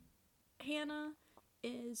Hannah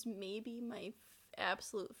is maybe my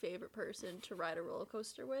absolute favorite person to ride a roller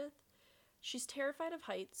coaster with. She's terrified of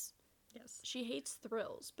heights. Yes. She hates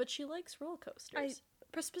thrills, but she likes roller coasters.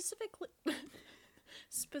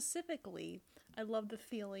 Specifically, I love the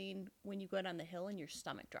feeling when you go down the hill and your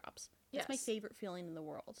stomach drops. That's my favorite feeling in the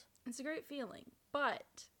world. It's a great feeling,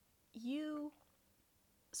 but you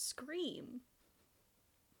scream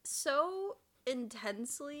so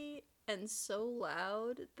intensely and so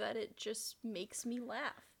loud that it just makes me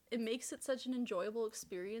laugh. It makes it such an enjoyable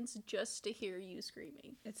experience just to hear you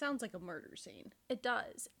screaming. It sounds like a murder scene. It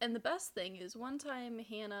does. And the best thing is, one time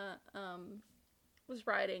Hannah was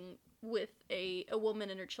riding with a woman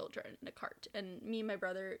and her children in a cart, and me and my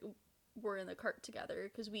brother were in the cart together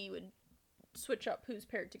because we would switch up who's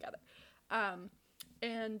paired together.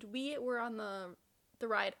 And we were on the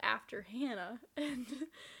ride after Hannah, and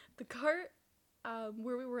the cart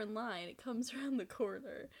where we were in line, it comes around the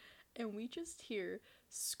corner, and we just hear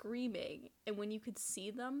screaming, and when you could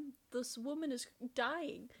see them, this woman is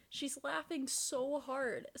dying. She's laughing so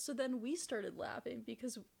hard. So then we started laughing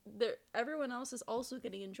because everyone else is also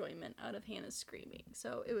getting enjoyment out of Hannah's screaming.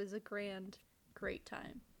 So it was a great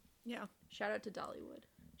time. Yeah. Shout out to Dollywood.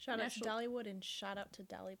 Shout out to Dollywood and shout out to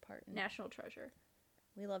Dolly Parton. National treasure.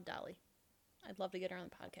 We love Dolly. I'd love to get her on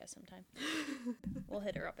the podcast sometime. We'll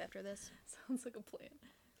hit her up after this. Sounds like a plan.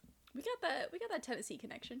 We got that Tennessee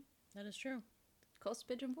connection. That is true. Close to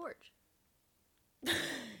Pigeon Forge.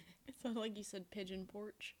 It sounded like you said pigeon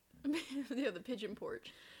porch. Yeah, the Pigeon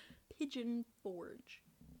Porch. Pigeon Forge.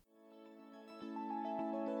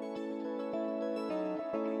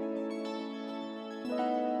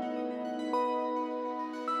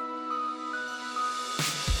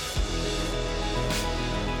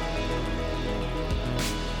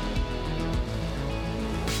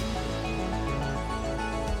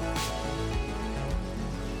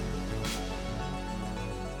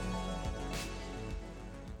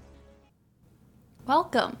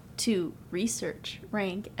 Welcome to Research,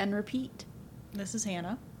 Rank, and Repeat. This is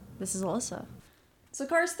Hannah. This is Alyssa. So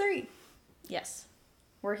Cars 3. Yes.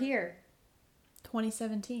 We're here.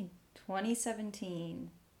 2017. 2017.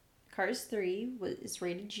 Cars 3 is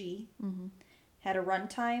rated G. Mm-hmm. Had a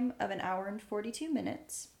runtime of 1 hour and 42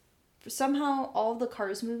 minutes. Somehow, all of the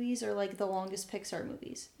Cars movies are like the longest Pixar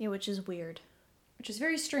movies. Yeah, which is weird. Which is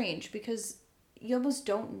very strange because you almost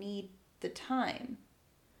don't need the time.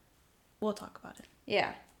 We'll talk about it.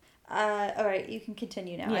 Yeah. Alright, you can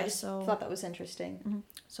continue now. Yeah, I just thought that was interesting. Mm-hmm.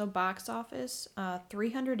 So box office,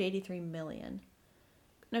 383 million.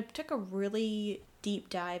 And I took a really deep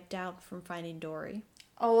dive down from Finding Dory.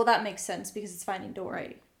 Oh, well, that makes sense because it's Finding Dory.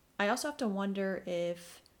 Right. I also have to wonder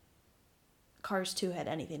if Cars 2 had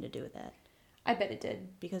anything to do with that. I bet it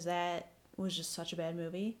did. Because that was just such a bad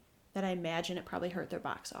movie that I imagine it probably hurt their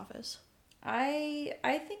box office.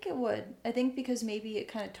 I think it would. I think because maybe it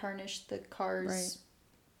kind of tarnished the Cars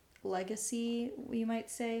legacy, you might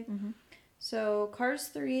say. Mm-hmm. So Cars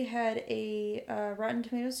 3 had a Rotten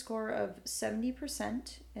Tomatoes score of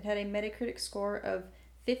 70%. It had a Metacritic score of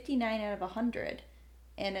 59 out of 100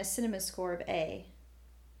 and a Cinema score of A.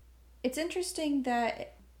 It's interesting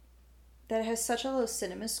that it has such a low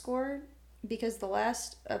Cinema score because the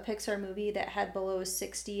last Pixar movie that had below a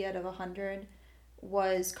 60 out of 100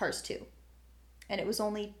 was Cars 2. And it was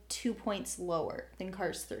only 2 points lower than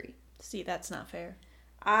Cars 3. See, that's not fair.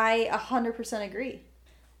 I 100% agree.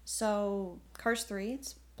 So, Cars 3,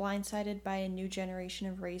 it's blindsided by a new generation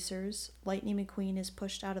of racers. Lightning McQueen is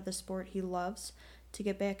pushed out of the sport he loves. To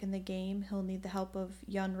get back in the game, he'll need the help of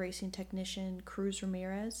young racing technician Cruz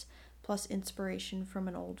Ramirez, plus inspiration from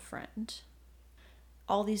an old friend.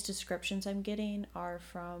 All these descriptions I'm getting are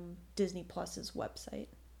from Disney Plus's website.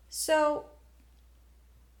 So,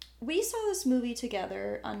 we saw this movie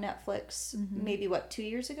together on Netflix maybe, 2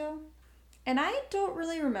 years ago? And I don't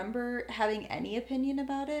really remember having any opinion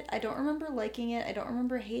about it. I don't remember liking it. I don't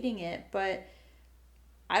remember hating it. But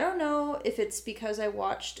I don't know if it's because I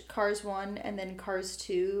watched Cars 1 and then Cars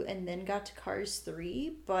 2 and then got to Cars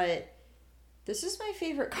 3. But this is my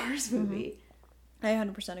favorite Cars movie. I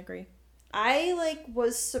 100% agree. I,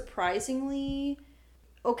 was surprisingly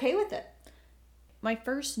okay with it. My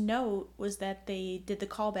first note was that they did the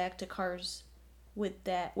callback to Cars with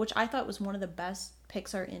that, which I thought was one of the best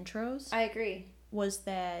Pixar intros. I agree. Was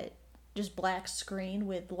that just black screen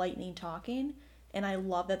with lightning talking, and I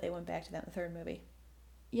love that they went back to that in the third movie.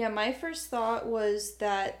 Yeah, my first thought was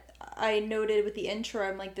that I noted with the intro,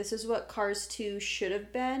 I'm like, this is what Cars 2 should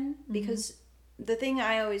have been, because the thing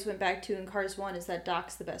I always went back to in Cars 1 is that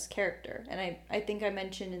Doc's the best character, and I think I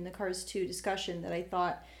mentioned in the Cars 2 discussion that I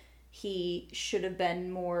thought he should have been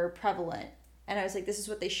more prevalent And I was like, this is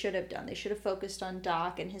what they should have done. They should have focused on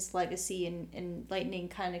Doc and his legacy, and Lightning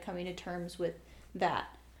kind of coming to terms with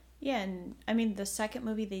that. Yeah, and I mean, the second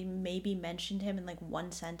movie, they maybe mentioned him in like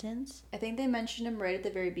one sentence. I think they mentioned him right at the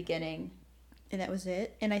very beginning. And that was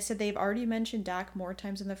it. And I said they've already mentioned Doc more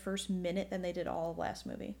times in the first minute than they did all of last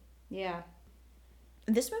movie. Yeah.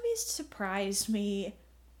 This movie surprised me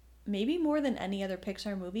maybe more than any other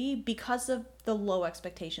Pixar movie because of the low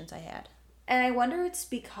expectations I had. And I wonder it's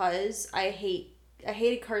because I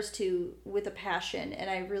hated Cars 2 with a passion, and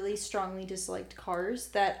I really strongly disliked Cars,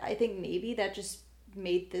 that I think maybe that just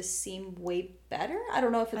made this seem way better. I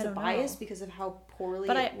don't know if it's a bias because of how poorly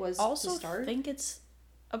it was to start. But I also think it's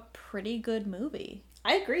a pretty good movie.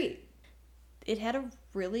 I agree. It had a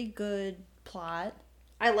really good plot.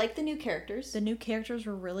 I like the new characters. The new characters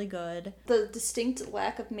were really good. The distinct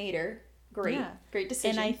lack of Mater, great. Yeah. Great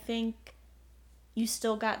decision. And I think you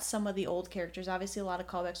still got some of the old characters. Obviously, a lot of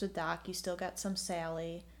callbacks with Doc. You still got some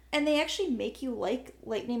Sally. And they actually make you like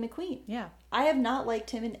Lightning McQueen. Yeah. I have not liked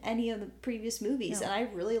him in any of the previous movies, and I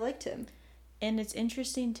really liked him. And it's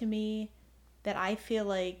interesting to me that I feel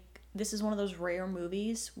like this is one of those rare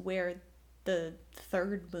movies where the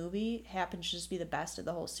third movie happens to just be the best of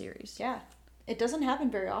the whole series. Yeah. It doesn't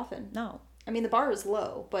happen very often. No. I mean, the bar is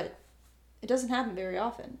low, but it doesn't happen very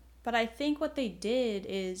often. But I think what they did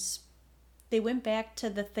is they went back to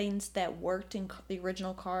the things that worked in the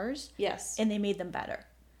original Cars. Yes. And they made them better.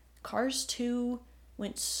 Cars 2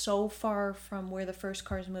 went so far from where the first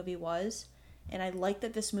Cars movie was. And I like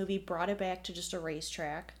that this movie brought it back to just a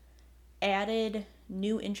racetrack. Added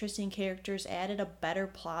new interesting characters, added a better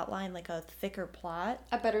plot line, like a thicker plot.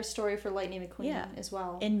 A better story for Lightning McQueen as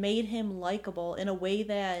well. And made him likable in a way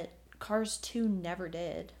that Cars 2 never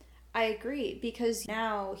did. I agree, because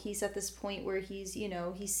now he's at this point where he's,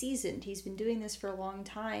 he's seasoned. He's been doing this for a long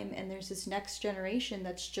time, and there's this next generation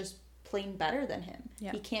that's just plain better than him.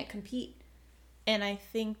 Yeah. He can't compete. And I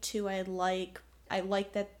think, too, I like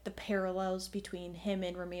that the parallels between him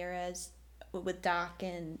and Ramirez with Doc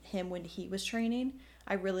and him when he was training.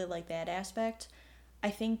 I really like that aspect. I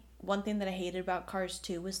think one thing that I hated about Cars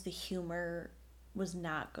 2 was the humor was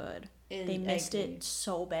not good. They missed it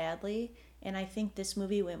so badly. And I think this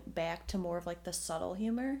movie went back to more of like the subtle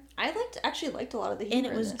humor. I actually liked a lot of the humor.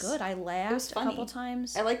 And it was good. I laughed a couple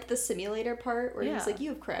times. I liked the simulator part where he was like, "You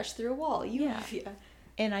have crashed through a wall." Yeah.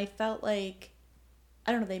 And I felt like,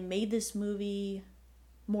 I don't know, they made this movie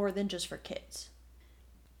more than just for kids.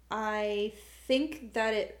 I think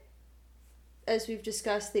that it, as we've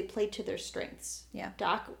discussed, they played to their strengths. Yeah.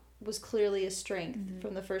 Doc was clearly a strength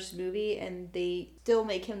from the first movie, and they still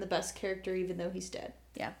make him the best character even though he's dead.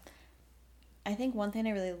 Yeah. I think one thing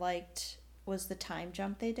I really liked was the time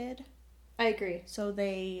jump they did. I agree. So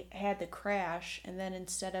they had the crash, and then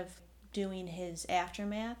instead of doing his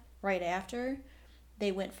aftermath right after,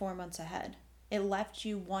 they went 4 months ahead. It left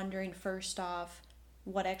you wondering, first off,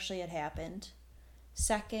 what actually had happened.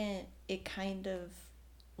 Second, it kind of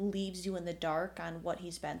leaves you in the dark on what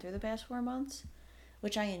he's been through the past 4 months,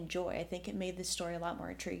 which I enjoy. I think it made the story a lot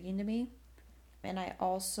more intriguing to me. And I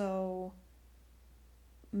also,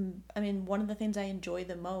 one of the things I enjoyed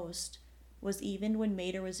the most was even when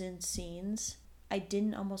Mater was in scenes, I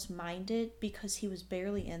didn't almost mind it because he was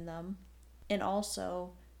barely in them. And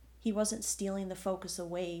also, he wasn't stealing the focus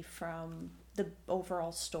away from the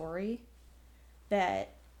overall story.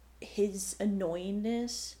 That his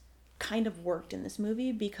annoyingness kind of worked in this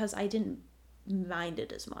movie because I didn't mind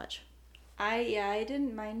it as much. I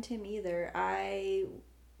didn't mind him either. I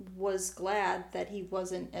was glad that he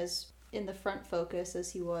wasn't as in the front focus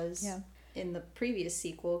as he was in the previous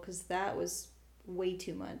sequel, because that was way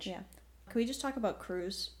too much. Yeah. Can we just talk about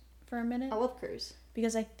Cruz for a minute? I love Cruz.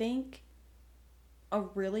 Because I think a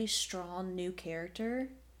really strong new character,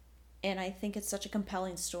 and I think it's such a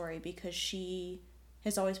compelling story because she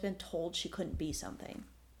has always been told she couldn't be something.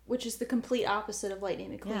 Which is the complete opposite of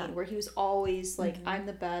Lightning McQueen, where he was always like, I'm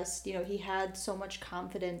the best. He had so much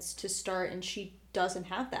confidence to start, and she doesn't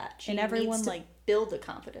have that. She needs to build the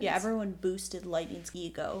confidence. Yeah, everyone boosted Lightning's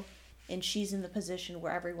ego, and she's in the position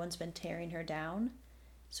where everyone's been tearing her down.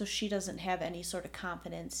 So she doesn't have any sort of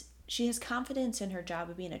confidence. She has confidence in her job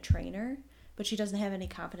of being a trainer, but she doesn't have any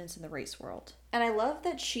confidence in the race world. And I love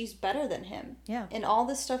that she's better than him. Yeah. In all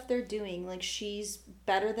the stuff they're doing, like, she's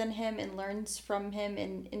better than him and learns from him.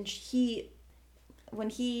 And when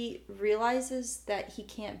he realizes that he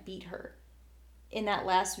can't beat her in that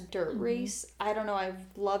last dirt race, I don't know, I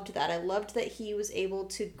loved that. I loved that he was able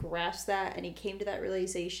to grasp that, and he came to that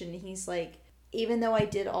realization. He's like, even though I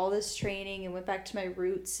did all this training and went back to my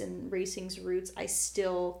roots and racing's roots, I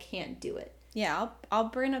still can't do it. Yeah, I'll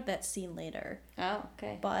bring up that scene later. Oh,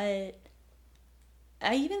 okay. But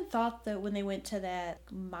I even thought that when they went to that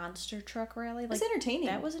monster truck rally, like, It's entertaining.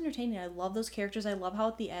 that was entertaining. I love those characters. I love how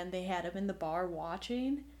at the end they had him in the bar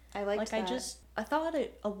watching. I liked that. I thought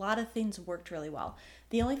a lot of things worked really well.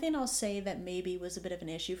 The only thing I'll say that maybe was a bit of an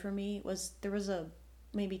issue for me was there was a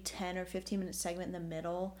maybe 10 or 15 minute segment in the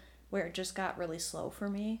middle where it just got really slow for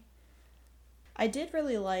me. I did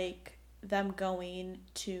really like them going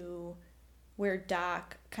to where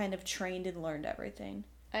Doc kind of trained and learned everything.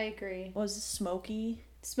 I agree. Was Smokey?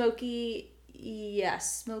 Smokey,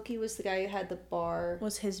 yes. Smokey was the guy who had the bar.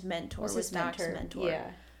 Was his mentor. Was Doc's mentor.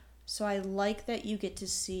 Yeah. So I like that you get to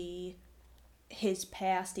see his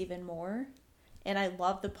past even more. And I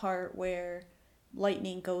love the part where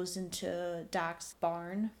Lightning goes into Doc's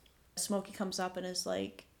barn. Smokey comes up and is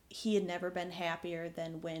like, he had never been happier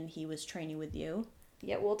than when he was training with you.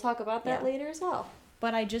 Yeah, we'll talk about that later as well.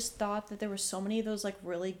 But I just thought that there were so many of those like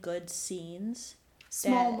really good scenes.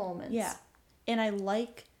 Small moments. Yeah. And I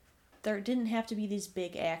like, there didn't have to be these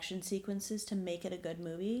big action sequences to make it a good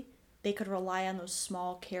movie. They could rely on those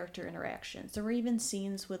small character interactions. There were even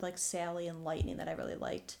scenes with like Sally and Lightning that I really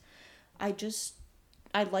liked.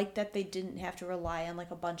 I liked that they didn't have to rely on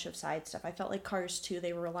like a bunch of side stuff. I felt like Cars 2,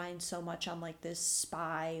 they were relying so much on like this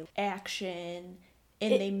spy action,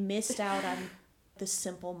 and they missed out on the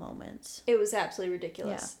simple moments. It was absolutely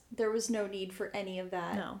ridiculous. Yeah. There was no need for any of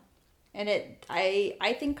that. No. And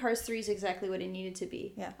I think Cars 3 is exactly what it needed to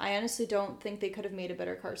be. Yeah. I honestly don't think they could have made a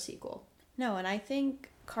better Cars sequel. No, and I think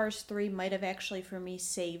Cars 3 might have actually, for me,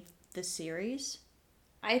 saved the series.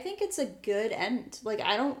 I think it's a good end. Like,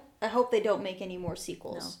 I hope they don't make any more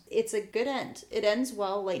sequels. No. It's a good end. It ends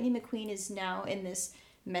well. Lightning McQueen is now in this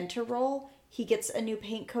mentor role. He gets a new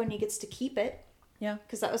paint coat and he gets to keep it. Yeah.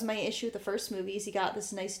 Because that was my issue with the first movies. He got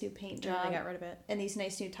this nice new paint job. And they got rid of it. And these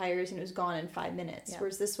nice new tires, and it was gone in 5 minutes. Yeah.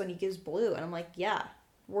 Whereas this one, he gives blue. And I'm like, yeah,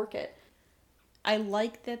 work it. I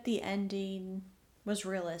like that the ending was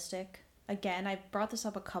realistic. Again, I've brought this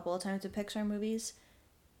up a couple of times with Pixar movies.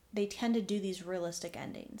 They tend to do these realistic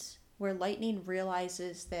endings where Lightning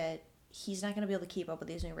realizes that he's not going to be able to keep up with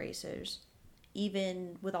these new racers,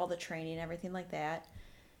 even with all the training and everything like that.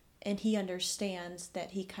 And he understands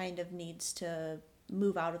that he kind of needs to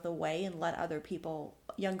move out of the way and let other people,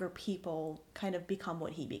 younger people, kind of become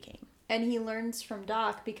what he became. And he learns from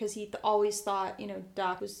Doc because he always thought,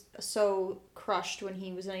 Doc was so crushed when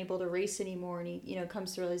he was unable to race anymore. And he,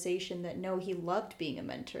 comes to realization that no, he loved being a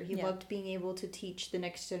mentor. He loved being able to teach the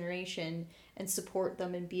next generation and support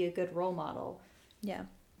them and be a good role model. Yeah.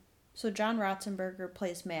 So John Ratzenberger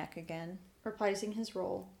plays Mac again. Reprising his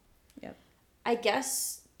role. Yep. I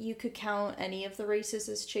guess you could count any of the races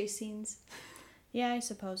as chase scenes. Yeah, I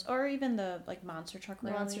suppose. Or even the, monster truck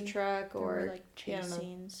rally. Monster truck or... chase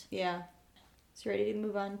scenes. Yeah. So you ready to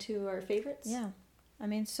move on to our favorites? Yeah. I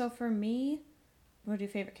mean, so for me, want to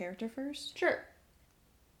do favorite character first? Sure.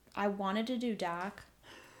 I wanted to do Doc,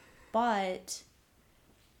 but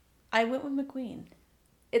I went with McQueen.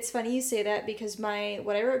 It's funny you say that because what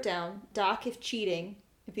I wrote down, Doc if cheating,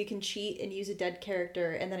 if you can cheat and use a dead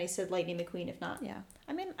character, and then I said Lightning McQueen if not. Yeah.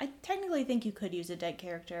 I mean, I technically think you could use a dead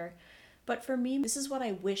character. But for me, this is what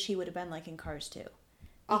I wish he would have been like in Cars 2.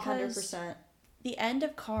 100%. The end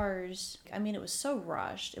of Cars, I mean, it was so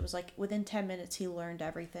rushed. It was like within 10 minutes he learned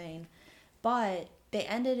everything. But they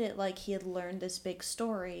ended it like he had learned this big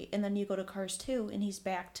story. And then you go to Cars 2 and he's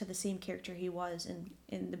back to the same character he was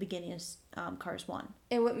in the beginning of Cars 1.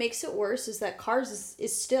 And what makes it worse is that Cars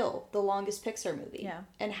is still the longest Pixar movie. Yeah.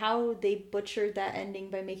 And how they butchered that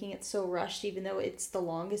ending by making it so rushed, even though it's the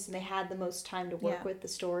longest and they had the most time to work with the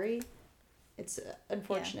story. It's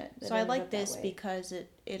unfortunate. Yeah. So I like this because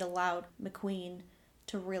it allowed McQueen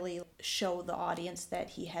to really show the audience that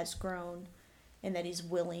he has grown and that he's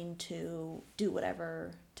willing to do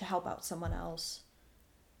whatever to help out someone else.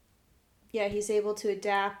 Yeah, he's able to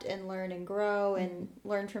adapt and learn and grow and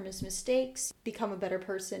learn from his mistakes, become a better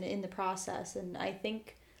person in the process. And I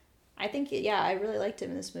think, I really liked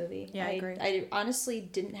him in this movie. Yeah, I agree. I honestly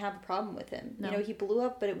didn't have a problem with him. No. He blew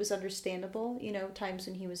up, but it was understandable. Times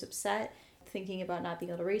when he was upset, thinking about not being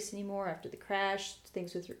able to race anymore after the crash,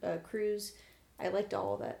 things with Cruz. I liked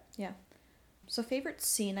all of it. Yeah. So favorite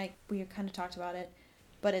scene, we kind of talked about it,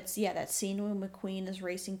 but it's, that scene when McQueen is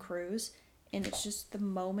racing Cruz, and it's just the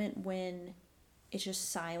moment when it's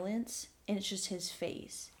just silence, and it's just his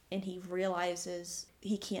face, and he realizes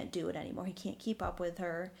he can't do it anymore. He can't keep up with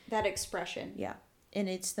her. That expression. Yeah. And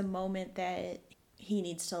it's the moment that he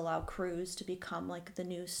needs to allow Cruz to become, like, the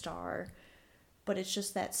new star, but it's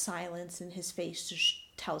just that silence, and his face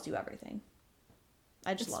just tells you everything.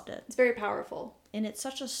 I just loved it. It's very powerful. And it's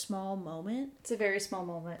such a small moment. It's a very small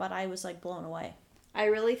moment. But I was, blown away. I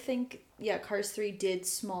really think, yeah, Cars 3 did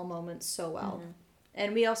small moments so well. Mm-hmm.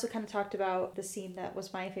 And we also kind of talked about the scene that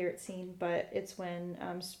was my favorite scene, but it's when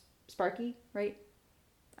Sparky, right?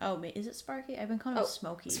 Oh, is it Sparky? I've been calling him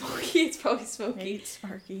Smokey. Smokey, it's probably Smokey. Maybe it's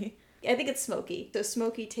Sparky. I think it's Smokey. So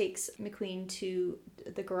Smokey takes McQueen to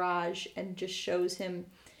the garage and just shows him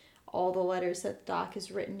all the letters that Doc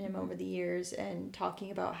has written him over the years and talking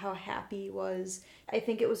about how happy he was. I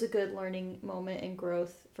think it was a good learning moment and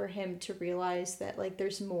growth for him to realize that, like,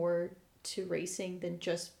 there's more to racing than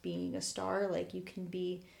just being a star. Like, you can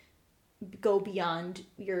go beyond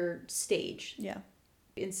your stage. Yeah.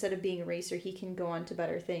 Instead of being a racer, he can go on to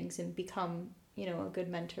better things and become, you know, a good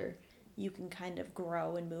mentor. You can kind of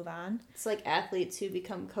grow and move on. It's like athletes who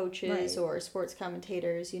become coaches or sports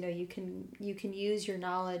commentators. You know, you can use your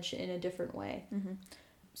knowledge in a different way. Mm-hmm.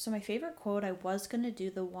 So my favorite quote, I was going to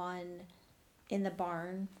do the one in the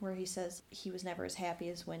barn where he says he was never as happy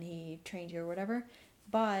as when he trained you or whatever.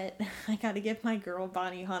 But I got to give my girl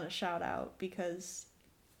Bonnie Hunt a shout out because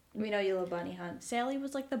we know you love Bonnie Hunt. Sally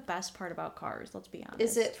was like the best part about Cars, let's be honest.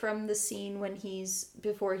 Is it from the scene when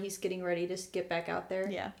before he's getting ready to get back out there?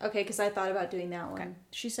 Yeah. Okay, because I thought about doing that one. Okay.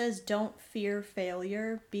 She says, don't fear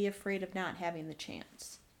failure, be afraid of not having the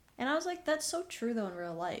chance. And I was like, that's so true though in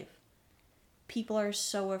real life. People are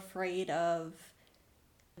so afraid of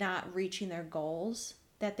not reaching their goals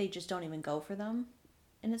that they just don't even go for them.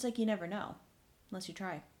 And it's like, you never know unless you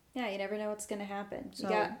try. Yeah, you never know what's going to happen. So,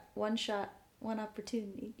 you got one shot, one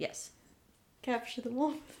opportunity. Yes. Capture the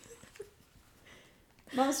moment.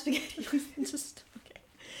 Mom spaghetti. Just, okay.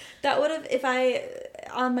 That would have,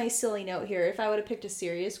 on my silly note here, if I would have picked a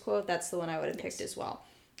serious quote, that's the one I would have picked as well.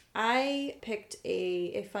 I picked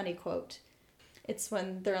a funny quote. It's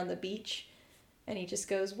when they're on the beach and he just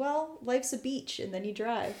goes, well, life's a beach, and then you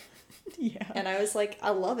drive. Yeah. And I was like, I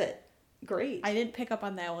love it. Great. I didn't pick up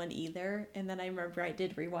on that one either, and then I remember I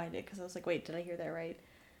did rewind it because I was like, wait, did I hear that right?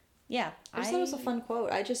 Yeah. I just thought it was a fun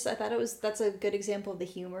quote. I thought that's a good example of the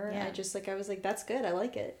humor. Yeah. I was like, that's good. I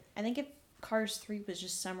like it. I think if Cars 3 was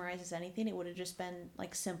just summarized as anything, it would have just been,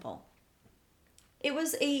 like, simple. It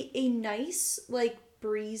was a nice, like,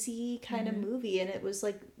 breezy kind of movie, and it was,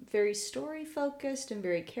 like, very story-focused and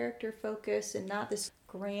very character-focused and not this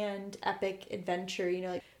grand, epic adventure, you know,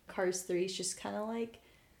 like Cars 3 is just kind of like,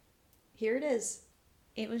 here it is.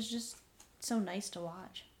 It was just so nice to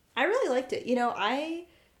watch. I really liked it. You know,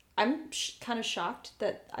 I'm kind of shocked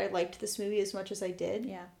that I liked this movie as much as I did.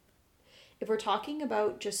 Yeah. If we're talking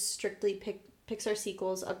about just strictly Pixar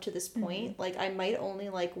sequels up to this point, like, I might only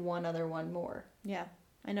like one other one more. Yeah.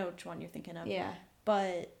 I know which one you're thinking of. Yeah.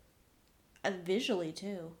 But visually,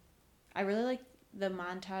 too. I really like the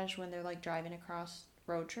montage when they're, like, driving across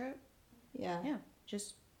road trip. Yeah. Yeah.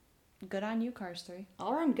 Just good on you, Cars 3.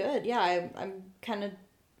 All around good. Yeah, I'm kind of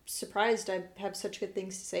surprised I have such good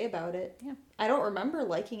things to say about it. Yeah. I don't remember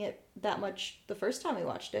liking it that much the first time we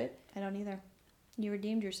watched it. I don't either. You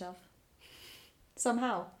redeemed yourself.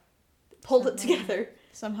 Somehow. Pulled it together.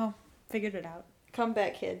 Somehow figured it out. Come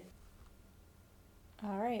back, kid.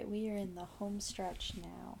 All right, we are in the home stretch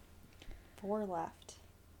now. 4 left.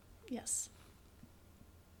 Yes.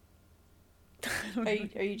 Are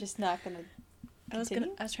you just not gonna? I was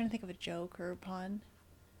trying to think of a joke or a pun,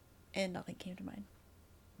 and nothing came to mind.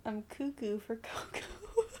 I'm cuckoo for Coco.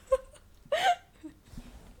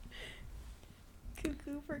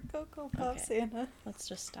 Cuckoo for Cocoa Puff, Okay. Santa. Let's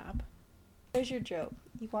just stop. There's your joke.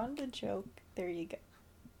 You wanted a joke. There you go.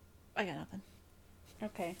 I got nothing.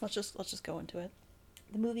 Okay. Let's just go into it.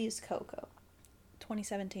 The movie is Coco.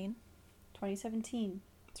 2017. 2017.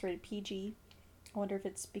 It's rated PG. I wonder if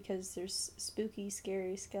it's because there's spooky,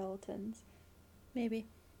 scary skeletons. Maybe.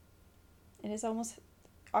 It is almost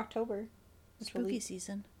October. It's Spooky really-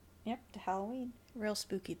 season. Yep, to Halloween. Real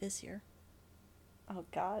spooky this year. Oh,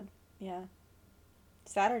 God. Yeah.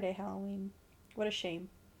 Saturday Halloween. What a shame.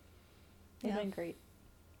 It would have Yeah. been great.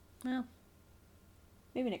 Well,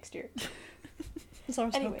 Maybe next year. that's all I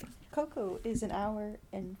was Anyway, hoping. Coco is an hour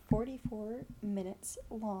and 44 minutes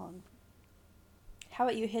long. How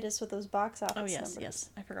about you hit us with those box office Oh, yes, numbers? yes.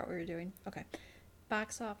 I forgot what we were doing. Okay.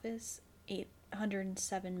 Box office,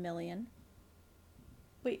 807 million.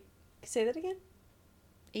 Wait, say that again?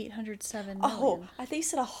 807 Oh, million. I thought you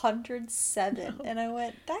said 107. No. And I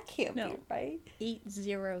went, that can't No. be right.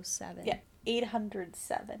 807. Yeah,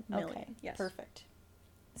 807. Million, Okay, yes. perfect.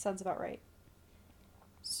 Sounds about right.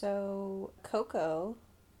 So, Coco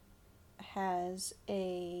has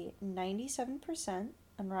a 97%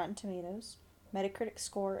 on Rotten Tomatoes, Metacritic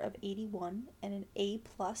score of 81, and an A+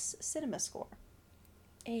 cinema score.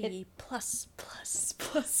 A plus plus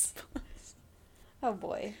plus plus. Oh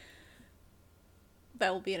boy.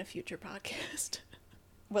 That will be in a future podcast.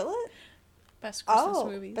 Will it? Best Christmas Oh,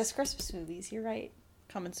 movies. best Christmas movies. You're right.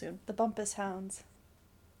 Coming soon. The Bumpus Hounds.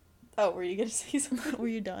 Oh, were you gonna say something? Were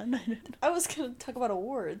you done? I was gonna talk about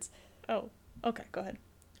awards. Oh, okay, go ahead.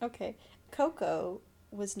 Okay. Coco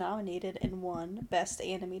was nominated and won Best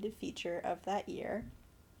Animated Feature of that year.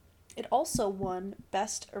 It also won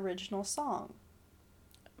Best Original Song.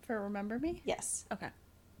 For Remember Me? Yes. Okay. I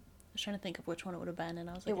was trying to think of which one it would have been, and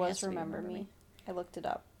I was like, It was has to be Remember Me. I looked it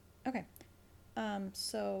up. Okay.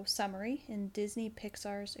 So, summary. In Disney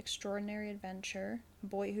Pixar's Extraordinary Adventure, a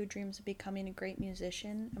boy who dreams of becoming a great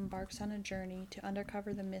musician embarks on a journey to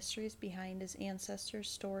uncover the mysteries behind his ancestors'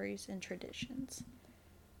 stories and traditions.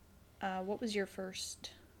 What was your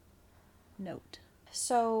first note?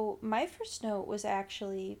 So, my first note was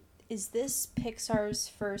actually, is this Pixar's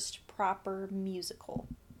first proper musical?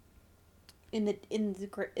 In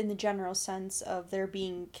the general sense of there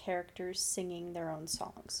being characters singing their own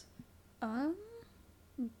songs.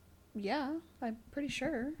 Yeah, I'm pretty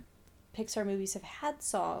sure. Pixar movies have had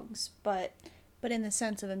songs, but But in the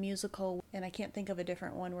sense of a musical, and I can't think of a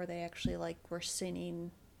different one where they actually, like, were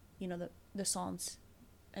singing, you know, the songs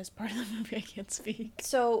as part of the movie. I can't speak.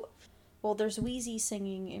 so, well, there's Wheezy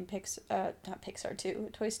singing in not Pixar 2,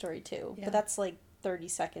 Toy Story 2, Yeah. but that's like 30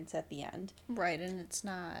 seconds at the end. Right, and it's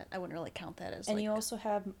not, I wouldn't really count that as, And like, you also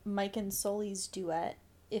have Mike and Sully's duet,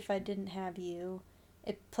 If I Didn't Have You.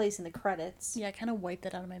 It plays in the credits. yeah, I kind of wiped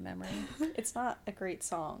that out of my memory. It's not a great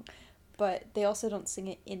song, but they also don't sing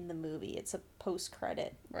it in the movie. It's a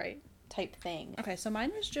post-credit Right. type thing. Okay, so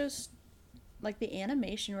mine was just, like, the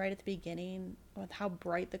animation right at the beginning with how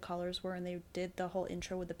bright the colors were, and they did the whole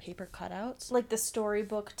intro with the paper cutouts. Like the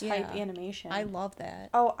storybook type Yeah. animation. I love that.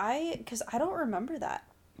 Oh, because I don't remember that.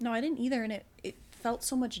 No, I didn't either, and it felt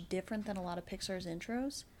so much different than a lot of Pixar's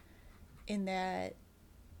intros in that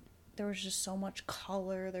there was just so much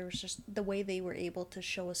color. There was just the way they were able to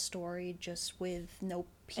show a story just with no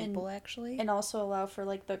people, actually. And also allow for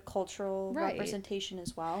like the cultural Right. representation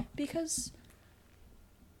as well. Because,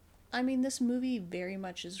 I mean, this movie very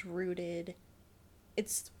much is rooted.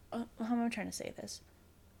 It's, how am I trying to say this?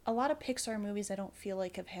 A lot of Pixar movies I don't feel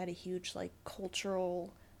like have had a huge, like,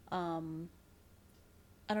 cultural, I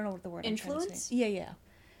don't know what the word I'm trying to Influence? say. Yeah.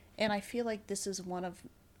 And I feel like this is one of,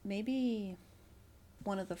 maybe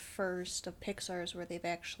one of the first of Pixar's where they've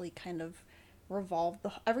actually kind of revolved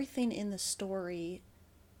everything in the story.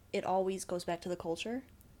 It always goes back to the culture.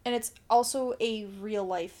 And it's also a real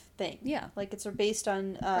life thing. Yeah. Like it's based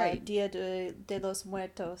on Right. Dia de los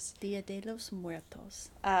Muertos, Dia de los Muertos.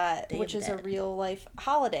 Day which of is the a Dead. real life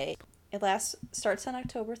holiday. It starts on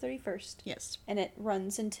October 31st Yes. and it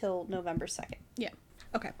runs until November 2nd. Yeah.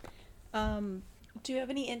 Okay. Do you have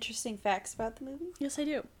any interesting facts about the movie? Yes, I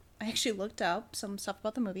do. I actually looked up some stuff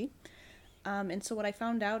about the movie. And so what I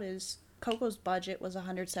found out is Coco's budget was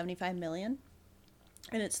 $175 million.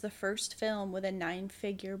 And it's the first film with a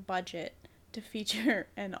 9-figure budget to feature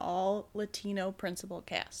an all Latino principal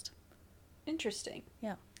cast. Interesting.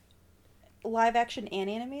 Yeah. Live action and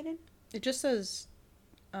animated? It just says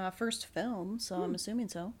first film, so I'm assuming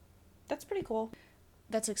so. That's pretty cool.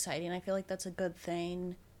 That's exciting. I feel like that's a good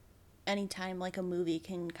thing. Anytime like a movie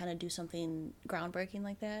can kind of do something groundbreaking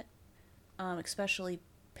like that, especially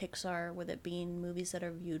Pixar, with it being movies that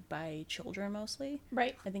are viewed by children mostly.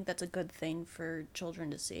 Right. I think that's a good thing for children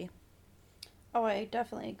to see. Oh, I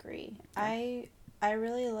definitely agree. I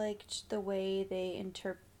really liked the way they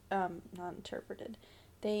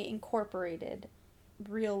they incorporated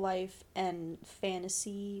real life and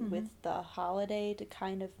fantasy with the holiday to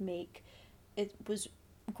kind of make it was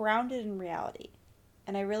grounded in reality.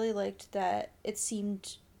 And I really liked that it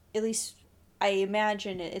seemed, at least I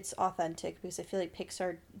imagine it's authentic, because I feel like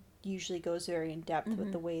Pixar usually goes very in depth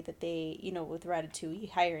with the way that they, with Ratatouille,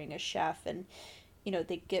 hiring a chef, and,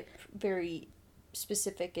 they get very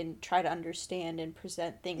specific and try to understand and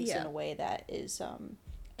present things in Yeah. a way that is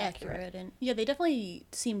Accurate. And yeah, they definitely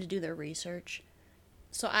seem to do their research.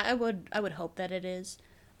 So I would hope that it is.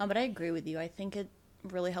 But I agree with you. I think it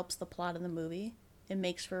really helps the plot of the movie. It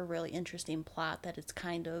makes for a really interesting plot that it's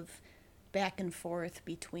kind of back and forth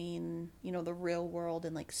between, the real world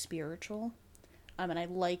and like spiritual. And I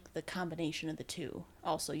like the combination of the two.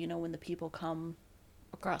 Also, when the people come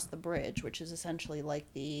across the bridge, which is essentially like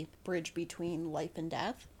the bridge between life and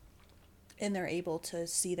death, and they're able to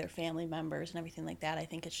see their family members and everything like that. I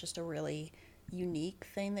think it's just a really unique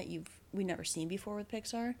thing that we've never seen before with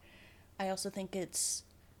Pixar. I also think it's,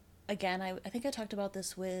 again, I think I talked about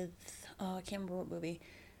this with, I can't remember what movie,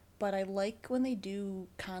 but I like when they do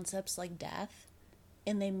concepts like death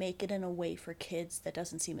and they make it in a way for kids that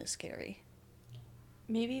doesn't seem as scary.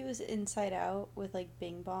 Maybe it was Inside Out with like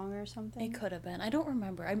Bing Bong or something. It could have been. I don't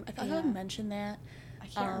remember. I thought I Yeah. mentioned that. I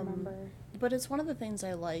can't remember. But it's one of the things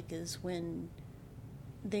I like is when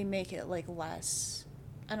they make it like less.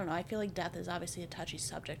 I don't know. I feel like death is obviously a touchy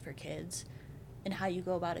subject for kids, and how you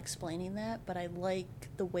go about explaining that. But I like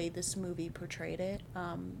the way this movie portrayed it.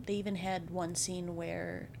 They even had one scene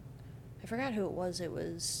where I forgot who it was. It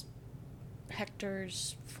was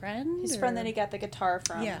Hector's friend. His friend that he got the guitar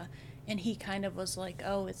from. Yeah, and he kind of was like,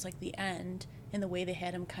 "Oh, it's like the end," and the way they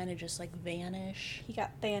had him kind of just like vanish. He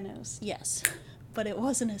got Thanos. Yes, but it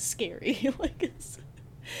wasn't as scary. Like it's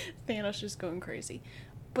Thanos just going crazy.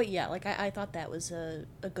 But yeah, like I thought that was a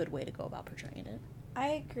good way to go about portraying it.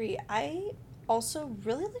 I agree. I also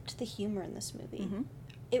really liked the humor in this movie. Mm-hmm.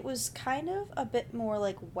 It was kind of a bit more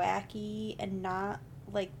like wacky and not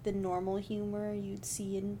like the normal humor you'd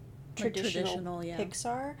see in Like traditional yeah.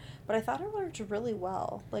 Pixar. But I thought it worked really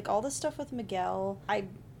well. Like all the stuff with Miguel, I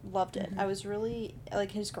loved it. Mhm. I was really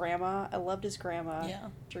like his grandma. I loved his grandma. Yeah.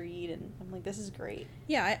 Reed, and I'm like, this is great.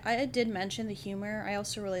 Yeah, I did mention the humor. I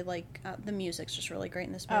also really like the music's just really great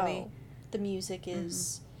in this movie. Oh, the music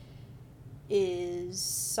is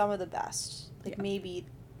some of the best. Like Yeah. maybe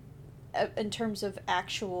in terms of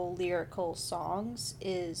actual lyrical songs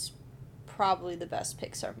is probably the best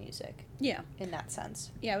Pixar music Yeah, in that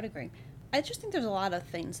sense. yeah, I would agree. I just think there's a lot of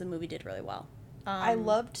things the movie did really well. I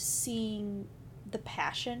loved seeing the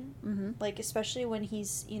passion, Mm-hmm. like especially when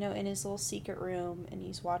he's in his little secret room and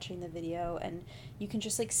he's watching the video, and you can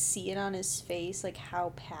just like see it on his face, like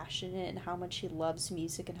how passionate and how much he loves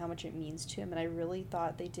music and how much it means to him. And I really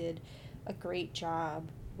thought they did a great job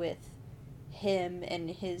with him and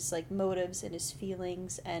his like motives and his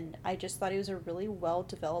feelings, and I just thought he was a really well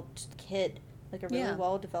developed kid, like a really Yeah.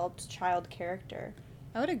 well developed child character.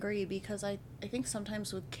 I would agree because I think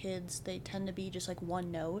sometimes with kids they tend to be just like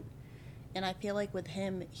one note. And I feel like with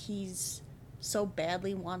him, he's so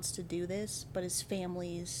badly wants to do this, but his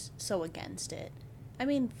family's so against it. I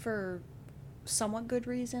mean, for somewhat good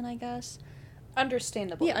reason, I guess.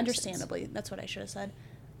 Understandable. Yeah, reasons. understandably. That's what I should have said.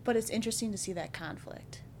 But it's interesting to see that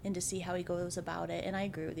conflict and to see how he goes about it. And I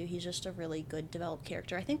agree with you. He's just a really good developed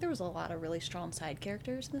character. I think there was a lot of really strong side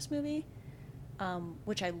characters in this movie,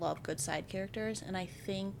 which I love good side characters. And I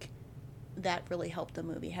think that really helped the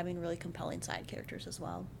movie, having really compelling side characters as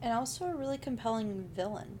well. And also a really compelling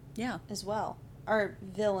villain Yeah. as well. Or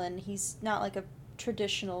villain, he's not like a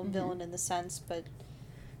traditional Mhm. villain in the sense, but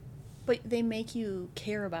But they make you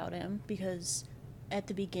care about him because at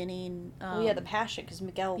the beginning... the passion, because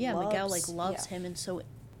Miguel loves him, and so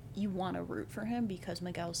you want to root for him because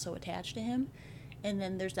Miguel's so attached to him. And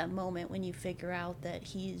then there's that moment when you figure out that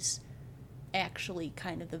he's actually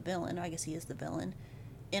kind of the villain. I guess he is the villain.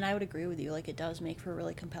 And I would agree with you, like, it does make for a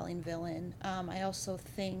really compelling villain. I also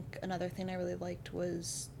think another thing I really liked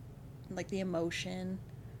was, like, the emotion.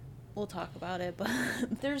 We'll talk about it, but...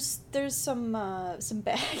 there's some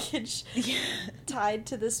baggage Yeah. tied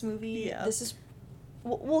to this movie. Yeah. This is...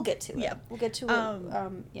 We'll get to it. Yeah. We'll get to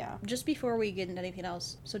it. Yeah. Just before we get into anything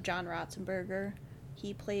else, so John Ratzenberger,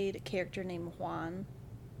 he played a character named Juan.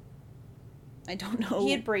 I don't know.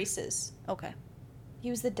 He had braces. Okay. He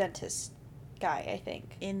was the dentist guy, I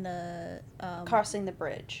think. In the... Crossing the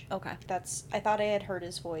bridge. Okay. I thought I had heard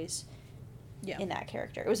his voice Yeah. in that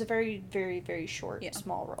character. It was a very, very, very short, Yeah.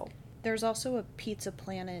 small role. There's also a Pizza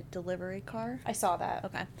Planet delivery car. I saw that.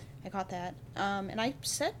 Okay. I caught that. And I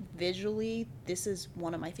said visually, this is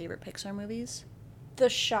one of my favorite Pixar movies. The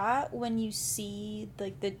shot when you see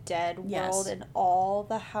like the dead Yes. world and all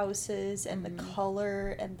the houses and Mhm. the color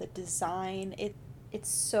and the design,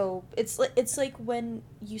 it's like when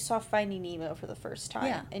you saw Finding Nemo for the first time,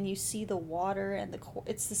 Yeah. and you see the water and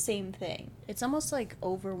it's the same thing. It's almost like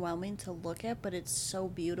overwhelming to look at, but it's so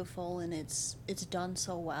beautiful and it's done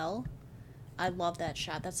so well. I love that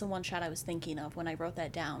shot. That's the one shot I was thinking of when I wrote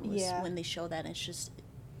that down. Was Yeah. when they show that, and it's just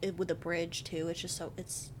with the bridge too. It's just so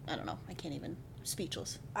I don't know. I can't even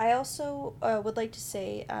speechless. I also would like to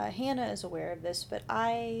say Hannah is aware of this, but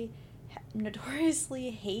I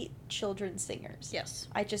notoriously hate children's singers. Yes.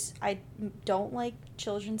 I don't like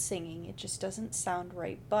children singing. It just doesn't sound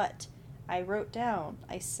right. But I wrote down,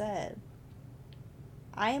 I said,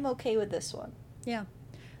 I am okay with this one. Yeah,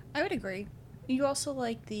 I would agree. You also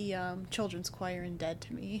like the children's choir in Dead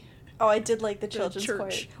to Me. Oh, I did like the children's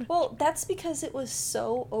church. choir. Well, that's because it was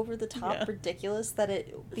so over the top Yeah. ridiculous that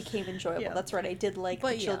it became enjoyable. Yeah. That's right. I did like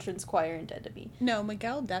But the yeah. children's choir in Dead to Me. No,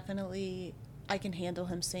 Miguel definitely. I can handle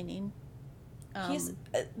him singing. I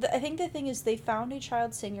think the thing is they found a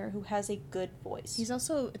child singer who has a good voice. He's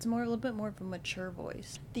also. It's a little bit more of a mature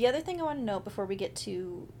voice. The other thing I want to note before we get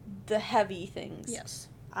to the heavy things. Yes.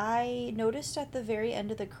 I noticed at the very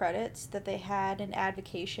end of the credits that they had an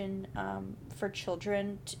advocation for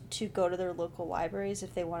children to go to their local libraries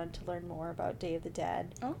if they wanted to learn more about Day of the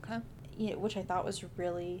Dead. Okay. Which I thought was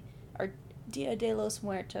really, or Dia de los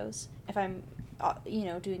Muertos, if I'm,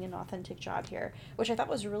 doing an authentic job here, which I thought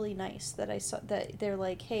was really nice that I saw that they're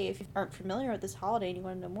like, hey, if you aren't familiar with this holiday and you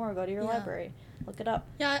want to know more, go to your library, look it up.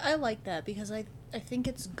 Yeah, I like that because I think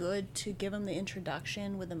it's good to give them the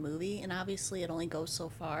introduction with a movie, and obviously it only goes so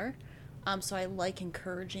far. So I like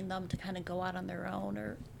encouraging them to kind of go out on their own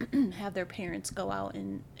or have their parents go out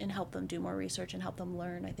and help them do more research and help them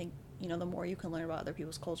learn. I think, the more you can learn about other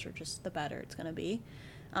people's culture, just the better it's going to be.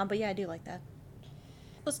 But yeah, I do like that.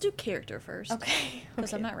 Let's do character first. Okay.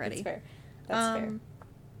 Because I'm not ready. That's fair.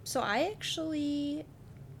 So I actually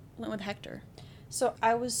went with Hector. So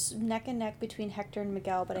I was neck and neck between Hector and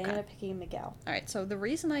Miguel, but I ended up picking Miguel. All right, so the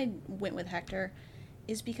reason I went with Hector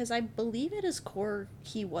is because I believe at his core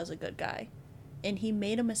he was a good guy. And he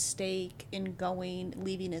made a mistake in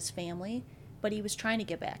leaving his family, but he was trying to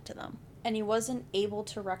get back to them. And he wasn't able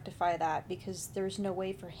to rectify that because there's no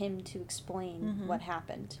way for him to explain what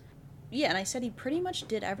happened. Yeah, and I said he pretty much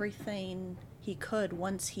did everything he could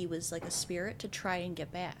once he was like a spirit to try and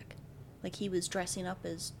get back. Like he was dressing up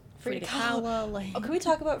as Frida Kahlo. Can we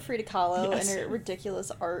talk about Frida Kahlo Yes. and her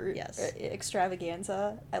ridiculous art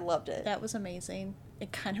extravaganza? I loved it. That was amazing.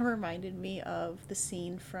 It kind of reminded me of the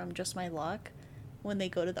scene from Just My Luck when they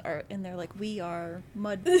go to the art and they're like, we are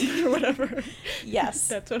mud or whatever. Yes.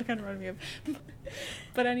 That's what it kind of reminded me of.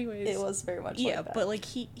 But anyways. It was very much like that. But like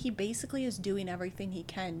he basically is doing everything he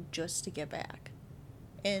can just to get back.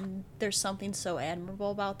 And there's something so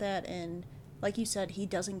admirable about that. And like you said, he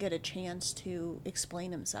doesn't get a chance to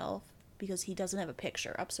explain himself because he doesn't have a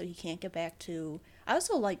picture up, so he can't get back to... I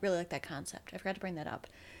also really like that concept. I forgot to bring that up.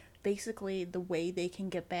 Basically, the way they can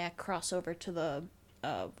get back, cross over to the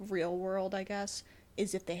real world, I guess,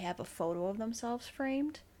 is if they have a photo of themselves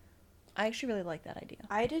framed. I actually really like that idea.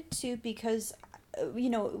 I did too because,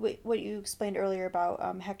 what you explained earlier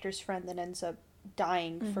about Hector's friend that ends up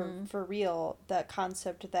dying for real, that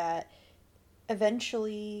concept that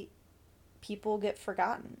eventually people get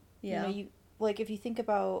forgotten. Yeah. If you think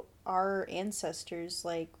about our ancestors,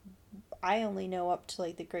 like, I only know up to,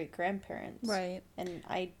 like, the great-grandparents. Right. And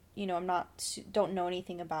don't know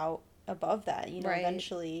anything about above that. Right.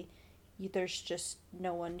 Eventually, there's just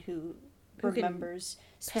no one who remembers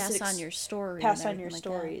pass on your story. Pass on your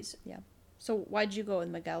stories. Yeah. So why'd you go with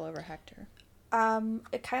Miguel over Hector?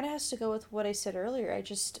 It kind of has to go with what I said earlier. I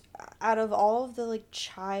just, out of all of the, like,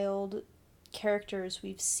 child characters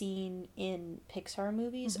we've seen in Pixar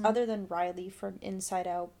movies, other than Riley from Inside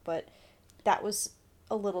Out, but that was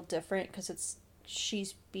a little different because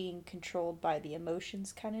she's being controlled by the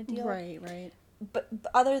emotions kind of deal. Right. But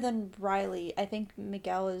other than Riley, I think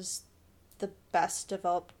Miguel is the best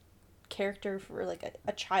developed character for like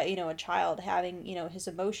a child having, his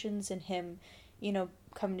emotions and him,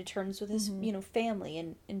 coming to terms with his, family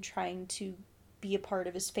and trying to be a part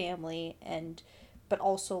of his family but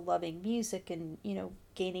also loving music and,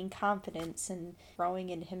 gaining confidence and growing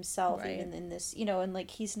in himself even in this, and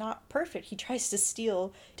like he's not perfect. He tries to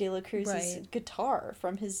steal De La Cruz's guitar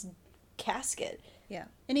from his casket. Yeah.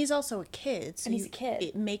 And he's also a kid. So he's a kid.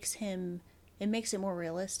 It makes it more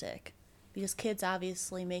realistic because kids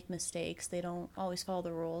obviously make mistakes. They don't always follow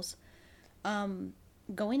the rules.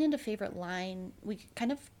 Going into favorite line, we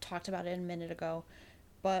kind of talked about it a minute ago,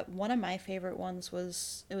 but one of my favorite ones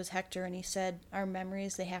was Hector, and he said, our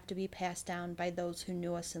memories, they have to be passed down by those who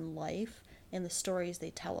knew us in life and the stories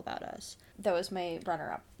they tell about us. That was my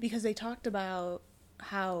runner-up. Because they talked about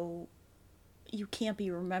how you can't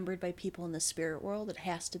be remembered by people in the spirit world. It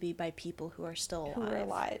has to be by people who are still alive. Who are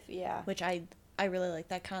alive, yeah. Which I really like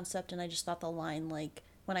that concept, and I just thought the line, like,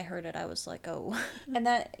 when I heard it, I was like, oh. And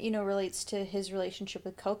that, relates to his relationship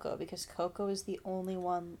with Coco, because Coco is the only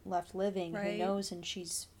one left living who knows, and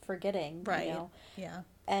she's forgetting, Yeah.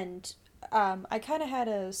 And I kind of had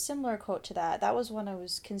a similar quote to that. That was one I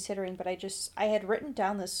was considering, but I had written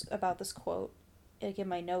down about this quote, like in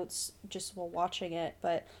my notes, just while watching it,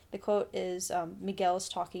 but the quote is, Miguel is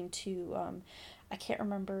talking to, I can't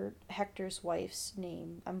remember Hector's wife's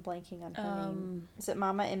name. I'm blanking on her name. Is it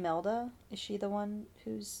Mama Imelda? Is she the one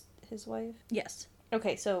who's his wife? Yes.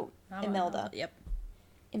 Okay, so Imelda. Yep.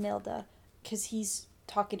 Imelda, because he's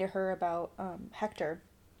talking to her about Hector,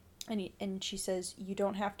 and she says, you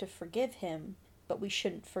don't have to forgive him, but we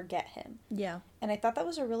shouldn't forget him. Yeah. And I thought that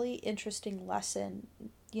was a really interesting lesson,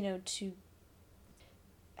 to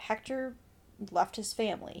Hector left his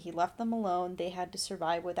family. He left them alone. They had to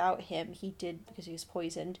survive without him. He did because he was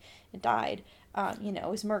poisoned and died.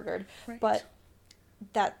 Was murdered. Right. But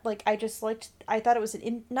that, like, I just liked, I thought it was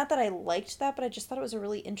not that I liked that, but I just thought it was a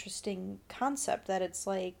really interesting concept that it's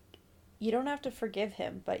like, you don't have to forgive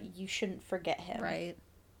him, but you shouldn't forget him. Right.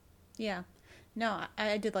 Yeah. No,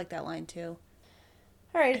 I did like that line too.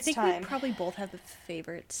 All right, I it's think time. we probably both have a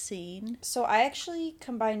favorite scene. So I actually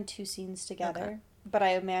combined two scenes together, Okay. but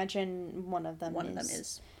I imagine one of them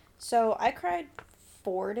is. So I cried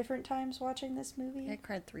 4 different times watching this movie. I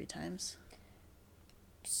cried 3 times.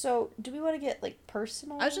 So do we want to get, like,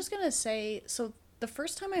 personal? I was just gonna say, so the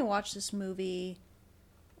first time I watched this movie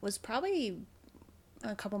was probably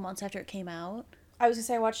a couple months after it came out. I was gonna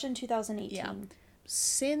say I watched it in 2018. Yeah.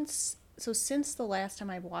 Since the last time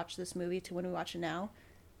I watched this movie to when we watch it now,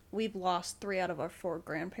 we've lost 3 out of our 4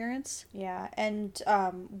 grandparents. Yeah, and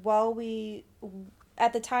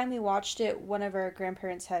at the time we watched it, one of our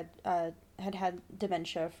grandparents had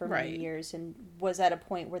dementia for many Right. years and was at a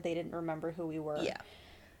point where they didn't remember who we were. Yeah.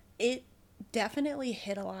 It definitely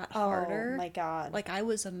hit a lot harder. Oh my god. Like, I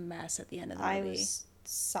was a mess at the end of the I movie. was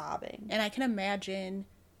sobbing. And I can imagine,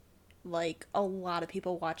 like, a lot of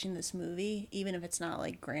people watching this movie, even if it's not,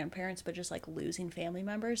 like, grandparents, but just, like, losing family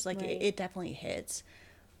members. Like, Right. it definitely hits.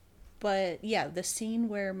 But, yeah, the scene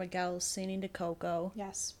where Miguel's singing to Coco,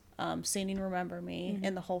 Yes. singing Remember Me, Mm-hmm.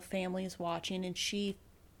 and the whole family is watching, and she,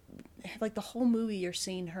 like, the whole movie, you're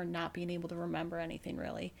seeing her not being able to remember anything,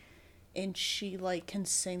 really. And she, like, can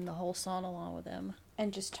sing the whole song along with him.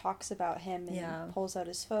 And just talks about him and Yeah. pulls out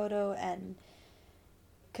his photo, and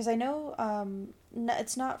because I know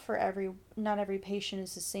it's not every patient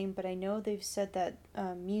is the same, but I know they've said that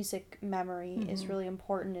music memory is really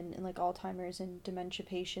important in like Alzheimer's and dementia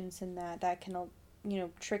patients, and that can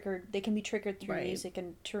they can be triggered through Right. music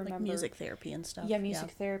and to remember Like, music therapy and stuff. Yeah,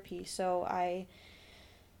 music therapy. So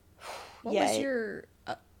What yeah, was your...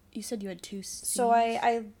 you said you had 2 scenes? So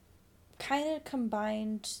I kind of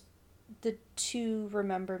combined the 2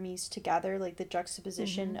 Remember Me's together, like the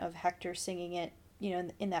juxtaposition of Hector singing it,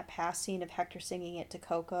 in that past scene of Hector singing it to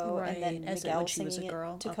Coco, Right, and then as Miguel when she was a singing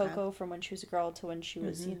girl. it to Okay. Coco from when she was a girl to when she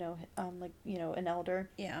was, an elder.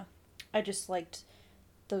 Yeah. I just liked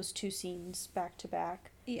those 2 scenes back to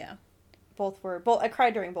back. Yeah. Both I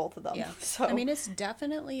cried during both of them. Yeah. So I mean, it's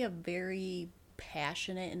definitely a very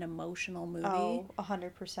passionate and emotional movie. Oh,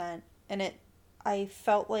 100%. And I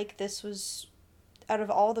felt like this was, out of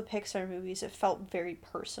all the Pixar movies, it felt very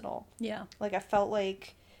personal. Yeah. Like, I felt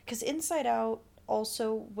like, because Inside Out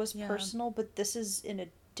also was Yeah. personal, but this is in a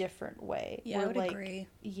different way. Yeah, where, I would like, agree.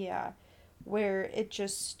 Yeah. Where it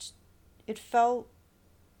felt,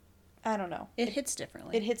 I don't know. It hits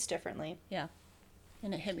differently. It hits differently. Yeah.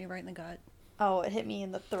 And it hit me right in the gut. Oh, it hit me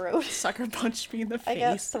in the throat. Sucker punched me in the I face.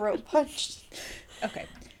 got throat punched. Okay.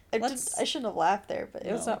 I shouldn't have laughed there, but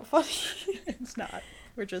it was No. not funny. It's not.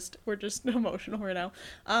 We're just emotional right now.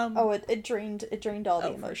 It drained all the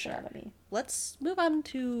Oh, for emotion sure. out of me. Let's move on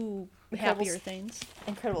to happier Incredibles. things.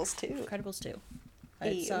 Incredibles 2. Incredibles 2. A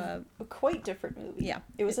It's a quite different movie. yeah.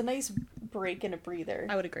 It was a nice break and a breather.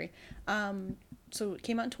 I would agree. So it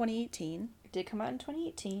came out in 2018. It did come out in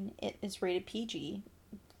 2018. It is rated PG.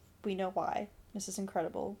 We know why. Mrs.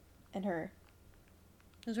 Incredible and her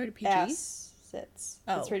It was rated PG. ass sits.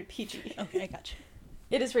 Oh. It's rated PG. Okay, I got you.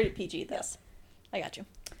 It is rated PG though. Yes. I got you.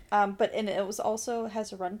 But it was also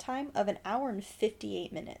has a runtime of an hour and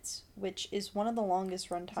 58 minutes, which is one of the longest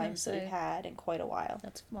runtimes that we've say. had in quite a while.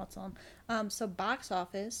 That's what's on. So box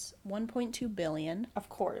office, 1.2 billion. Of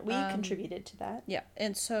course, we contributed to that. Yeah,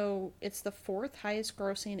 and so it's the 4th highest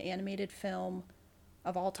grossing animated film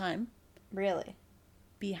of all time, Really?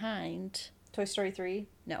 behind... Toy Story 3?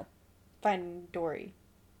 No. Finding Dory.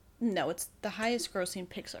 No, it's the highest grossing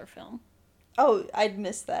Pixar film. Oh, I'd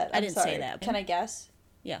missed that. I I'm didn't say sorry. that. Can I guess?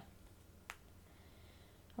 Yeah.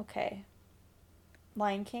 Okay.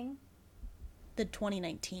 Lion King? The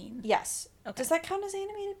 2019. Yes. Okay. Does that count as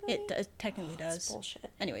animated movie? It technically That's does.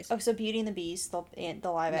 bullshit. Anyways. Oh, so Beauty and the Beast, the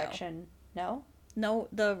live No. action. No? No,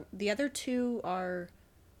 the other 2 are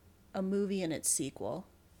a movie and its sequel.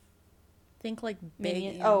 Think like big...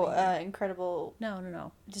 Minion. animated. Incredible.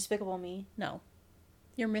 No. Despicable Me. No.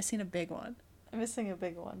 You're missing a big one. I'm missing a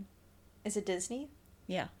big one. Is it Disney?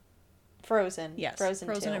 Yeah. Frozen. Yes, Frozen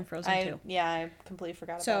Frozen 2. and Frozen 2. Yeah, I completely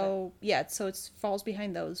forgot about it. So yeah, so it falls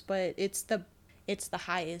behind those, but it's the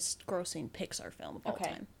highest grossing Pixar film of all Okay.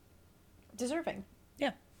 time. Deserving.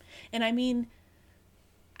 Yeah, and I mean,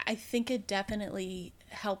 I think it definitely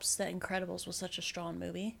helps that Incredibles was such a strong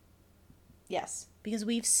movie Yes. because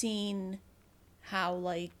we've seen how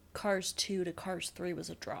like Cars 2 to Cars 3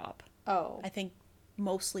 was a drop. Oh. I think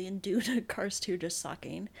mostly due to Cars 2 just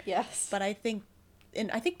sucking, Yes. but I think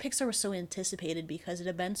Pixar was so anticipated because it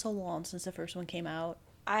had been so long since the first one came out.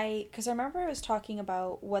 Because I remember I was talking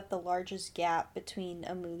about what the largest gap between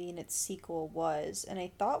a movie and its sequel was, and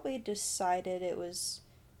I thought we decided it was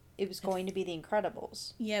going to be The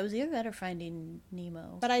Incredibles. Yeah, it was either that or Finding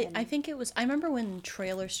Nemo. But I think it was, I remember when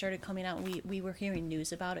trailers started coming out, we were hearing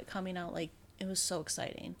news about it coming out, like, it was so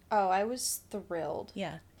exciting. Oh, I was thrilled.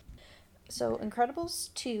 Yeah. So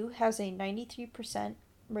Incredibles 2 has a 93%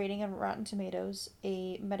 rating on Rotten Tomatoes,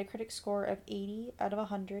 a Metacritic score of 80 out of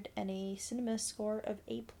 100, and a Cinema score of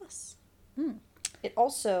A+. It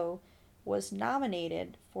also was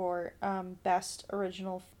nominated for Best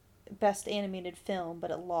Animated Film,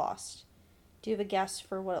 but it lost. Do you have a guess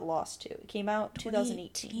for what it lost to? It came out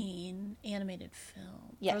 2018. Animated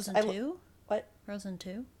film. Yes. Frozen 2? What? Frozen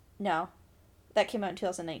 2? No. That came out in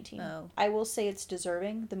 2019. Oh. I will say it's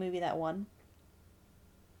deserving, the movie that won.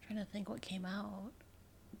 I'm trying to think what came out.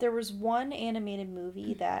 There was one animated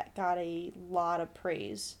movie that got a lot of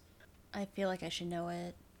praise. I feel like I should know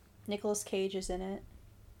it. Nicolas Cage is in it.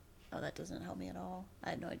 Oh, that doesn't help me at all.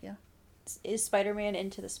 I had no idea. Is Spider-Man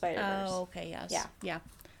Into the Spider-Verse. Oh, okay, yes. Yeah. Yeah.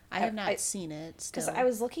 I have not seen it still. Because I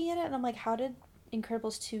was looking at it and I'm like, how did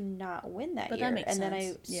Incredibles 2 not win that But year? that makes and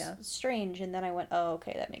sense. Then strange, and then I went, oh,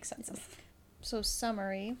 okay, that makes sense. So,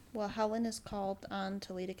 summary. Well, Helen is called on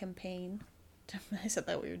to lead a campaign. I said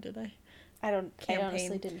that weird, did I? I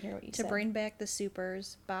honestly didn't hear what you said. To bring back the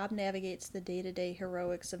supers, Bob navigates the day-to-day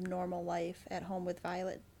heroics of normal life at home with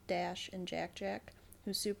Violet, Dash, and Jack,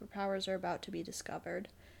 whose superpowers are about to be discovered.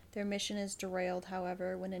 Their mission is derailed,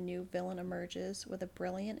 however, when a new villain emerges with a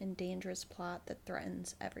brilliant and dangerous plot that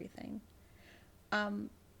threatens everything.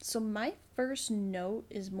 So my first note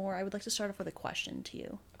is more, I would like to start off with a question to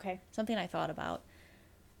you. Okay. Something I thought about.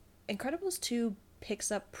 Incredibles 2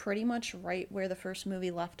 picks up pretty much right where the first movie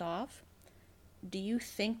left off. Do you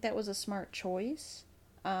think that was a smart choice?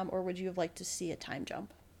 Or would you have liked to see a time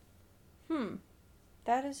jump?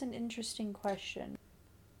 That is an interesting question.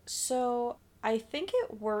 So, I think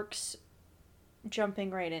it works jumping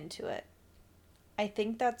right into it. I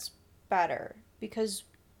think that's better because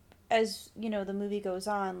as, you know, the movie goes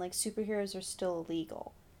on, like, superheroes are still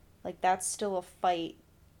illegal. Like, that's still a fight,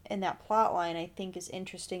 and that plot line, I think, is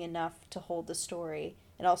interesting enough to hold the story.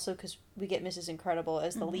 And also because we get Mrs. Incredible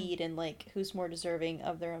as the lead, and, like, who's more deserving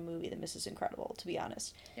of their own movie than Mrs. Incredible, to be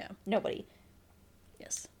honest? Yeah. Nobody.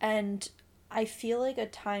 Yes. And I feel like a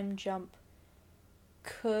time jump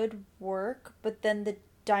could work, but then the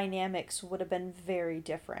dynamics would have been very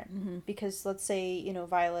different. Because let's say, you know,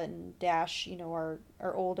 Violet and Dash, you know, are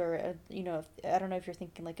older, you know, I don't know if you're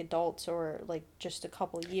thinking like adults or like just a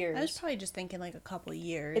couple years. I was probably just thinking like a couple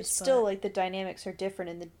years. It's still like the dynamics are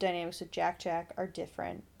different, and the dynamics with Jack are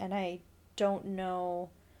different. And I don't know.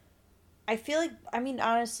 I feel like, I mean,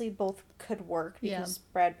 honestly, both could work because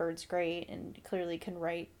Brad Bird's great and clearly can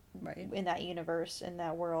write in that universe, in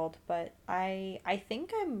that world, but I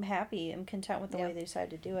think I'm happy. I'm content with the way they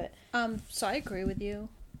decided to do it. So I agree with you.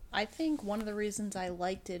 I think one of the reasons I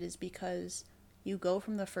liked it is because you go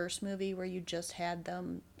from the first movie where you just had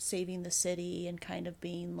them saving the city and kind of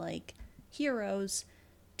being like heroes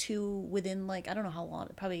to within like, I don't know how long,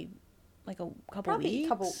 probably like a couple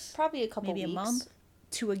weeks. Probably a couple maybe weeks. A month,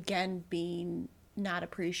 to again being not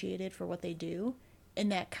appreciated for what they do,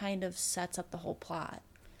 and that kind of sets up the whole plot.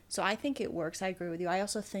 So I think it works. I agree with you. I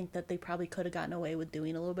also think that they probably could have gotten away with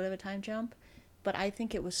doing a little bit of a time jump, but I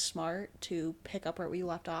think it was smart to pick up where we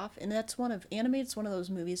left off. And that's animated's one of those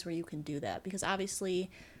movies where you can do that, because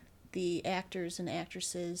obviously the actors and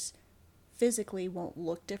actresses physically won't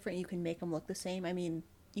look different. You can make them look the same. I mean,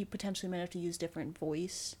 you potentially might have to use different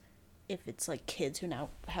voice if it's like kids who now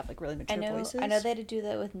have like really mature voices. I know they had to do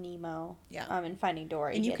that with Nemo. Yeah. In Finding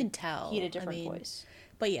Dory. And you can tell. He had a different voice.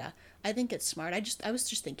 But yeah, I think it's smart. I was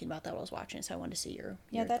just thinking about that while I was watching, so I wanted to see your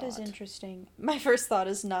that thought. is interesting. My first thought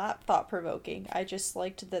is not thought-provoking. I just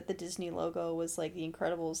liked that the Disney logo was like the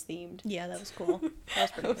Incredibles themed. Yeah, that was cool. That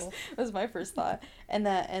was pretty cool. That was my first thought. And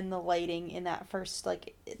the lighting in that first,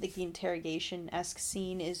 like the interrogation-esque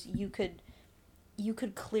scene is you could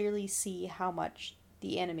clearly see how much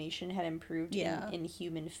the animation had improved in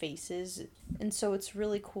human faces. And so it's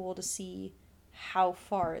really cool to see how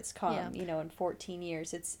far it's come, you know, in 14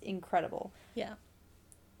 years. It's incredible. Yeah.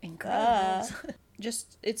 Incredible.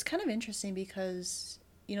 Just, it's kind of interesting because,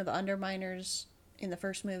 you know, the Underminers in the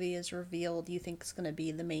first movie is revealed, you think is going to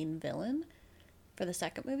be the main villain for the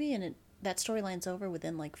second movie, and that storyline's over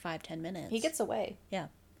within like 5-10 minutes. He gets away. Yeah.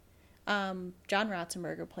 John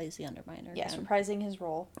Ratzenberger plays the Underminer. Yes, reprising his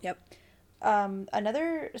role. Yep.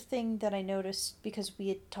 Another thing that I noticed, because we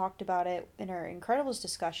had talked about it in our Incredibles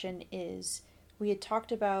discussion, is we had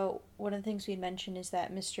talked about, one of the things we had mentioned is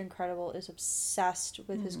that Mr. Incredible is obsessed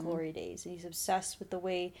with his glory days. And he's obsessed with the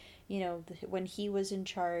way, you know, when he was in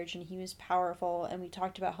charge and he was powerful. And we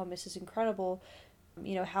talked about how Mrs. Incredible,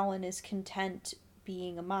 you know, Helen is content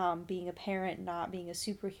being a mom, being a parent, not being a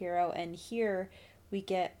superhero. And here we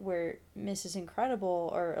get where Mrs. Incredible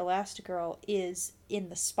or Elastigirl is in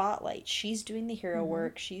the spotlight. She's doing the hero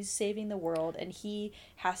work, she's saving the world, and he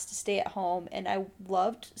has to stay at home. And I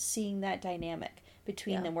loved seeing that dynamic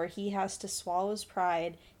between them, where he has to swallow his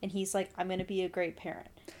pride and he's like, I'm going to be a great parent.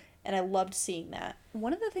 And I loved seeing that.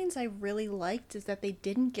 One of the things I really liked is that they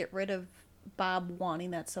didn't get rid of Bob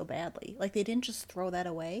wanting that so badly. Like, they didn't just throw that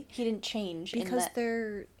away. He didn't change. Because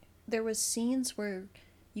there was scenes where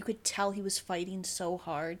you could tell he was fighting so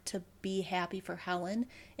hard to be happy for Helen.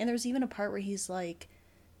 And there was even a part where he's like,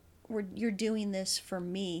 you're doing this for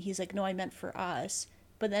me. He's like, no, I meant for us.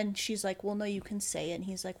 But then she's like, well, no, you can say it. And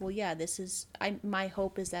he's like, well, yeah, my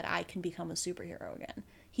hope is that I can become a superhero again.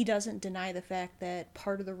 He doesn't deny the fact that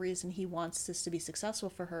part of the reason he wants this to be successful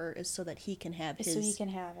for her is so that he can have his... So he can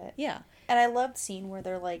have it. Yeah. And I loved the scene where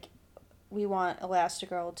they're like, we want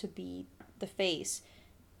Elastigirl to be the face.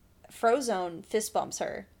 Frozone fist bumps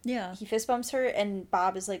her. Yeah. He fist bumps her, and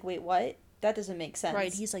Bob is like, wait, what? That doesn't make sense.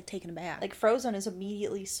 Right, he's like taken aback. Like, Frozone is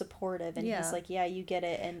immediately supportive, and he's like, yeah, you get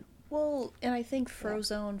it. And well, and I think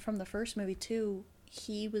Frozone from the first movie too,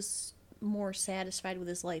 he was more satisfied with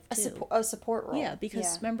his life too. A support role. Yeah,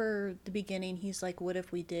 because remember the beginning, he's like, what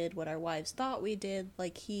if we did what our wives thought we did?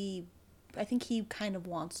 Like, I think he kind of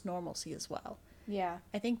wants normalcy as well. Yeah.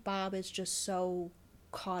 I think Bob is just so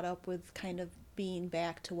caught up with kind of being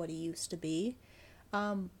back to what he used to be.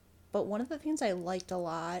 But one of the things I liked a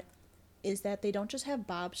lot is that they don't just have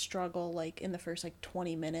Bob struggle like in the first like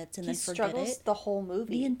 20 minutes and then forget it. He struggles the whole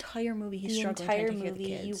movie. The entire movie he's struggling trying to hear the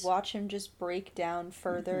kids. You watch him just break down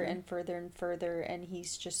further and further and further, and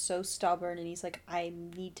he's just so stubborn, and he's like, I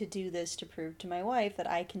need to do this to prove to my wife that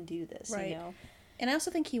I can do this, right. You know? And I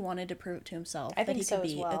also think he wanted to prove to himself that he could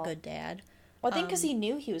be a good dad. Well, I think because he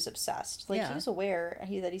knew he was obsessed. Like, he was aware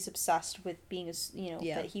that he's obsessed with being,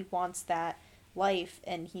 that he wants that life,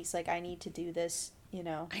 and he's like, I need to do this, you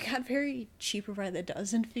know. I got very Cheaper by the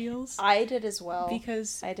Dozen feels. I did as well.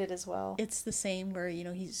 Because I did as well. It's the same where,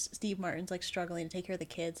 Steve Martin's, like, struggling to take care of the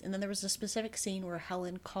kids, and then there was a specific scene where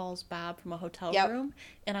Helen calls Bob from a hotel room,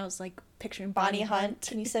 and I was, like, picturing Bonnie Hunt.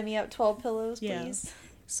 Can you send me out 12 pillows, please? Yeah.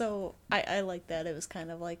 So, I like that. It was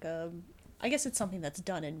kind of like I guess it's something that's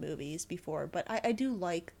done in movies before, but I do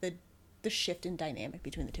like the shift in dynamic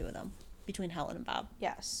between the two of them, between Helen and Bob.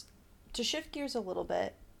 Yes. To shift gears a little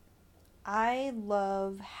bit, I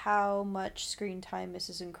love how much screen time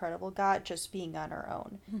Mrs. Incredible got just being on her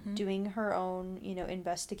own. Mm-hmm. Doing her own,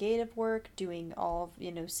 investigative work, doing all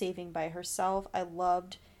of, saving by herself. I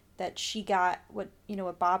loved that she got what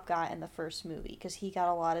Bob got in the first movie, because he got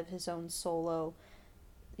a lot of his own solo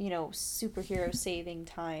superhero saving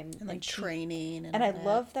time and training and I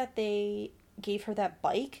love that they gave her that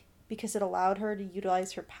bike because it allowed her to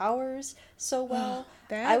utilize her powers so well.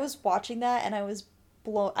 I was watching that and I was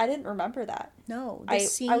blown. I didn't remember that. No, I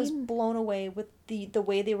was blown away with the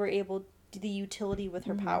way they were able to the utility with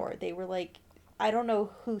her power. They were like, I don't know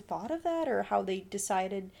who thought of that or how they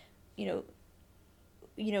decided, how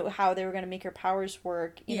they were going to make her powers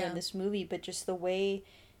work in this movie, but just the way,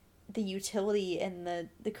 the utility and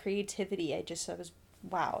the creativity, I was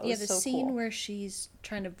wow. It was the so scene cool. where she's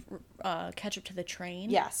trying to catch up to the train.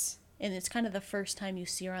 Yes. And it's kind of the first time you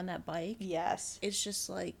see her on that bike. Yes. It's just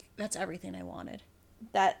like, that's everything I wanted.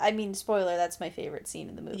 Spoiler, that's my favorite scene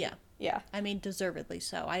in the movie. Yeah. Yeah. I mean, deservedly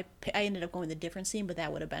so. I ended up going with a different scene, but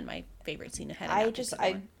that would have been my favorite scene.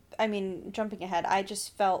 Jumping ahead, I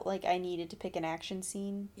just felt like I needed to pick an action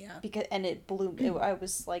scene. Yeah. It blew. I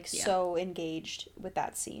was like so engaged with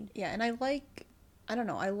that scene. Yeah, and I like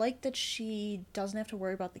that she doesn't have to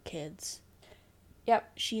worry about the kids.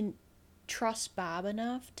 Yep. She trusts Bob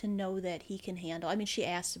enough to know that he can handle. I mean, she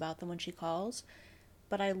asks about them when she calls,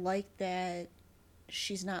 but I like that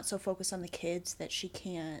she's not so focused on the kids that she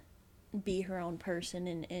can't be her own person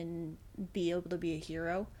and be able to be a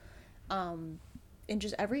hero. And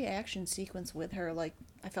just every action sequence with her, like,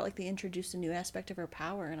 I felt like they introduced a new aspect of her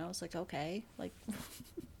power, and I was like, okay, like...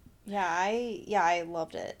 I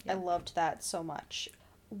loved it. Yeah. I loved that so much.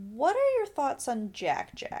 What are your thoughts on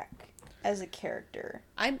Jack as a character?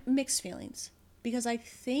 I'm mixed feelings, because I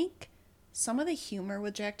think some of the humor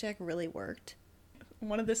with Jack really worked.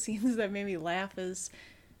 One of the scenes that made me laugh is,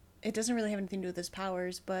 it doesn't really have anything to do with his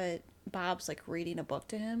powers, but Bob's, like, reading a book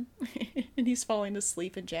to him, and he's falling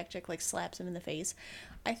asleep, and Jack, like, slaps him in the face.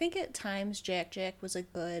 I think at times Jack was a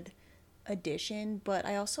good addition, but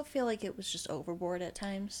I also feel like it was just overboard at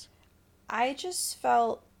times. I just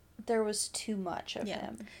felt there was too much of Yeah.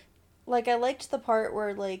 him. Like, I liked the part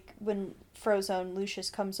where, like, when Frozone Lucius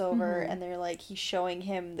comes over Mhm. and they're, like, he's showing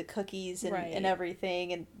him the cookies and, Right. and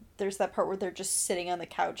everything, and there's that part where they're just sitting on the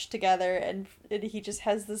couch together, and he just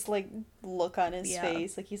has this, like, look on his Yeah.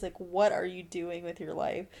 face. Like, he's like, what are you doing with your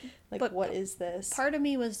life? Like, But what is this? Part of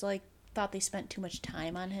me was like, thought they spent too much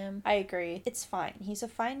time on him. I agree. It's fine. He's a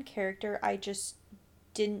fine character. I just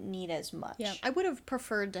didn't need as much. Yeah, I would have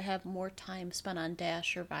preferred to have more time spent on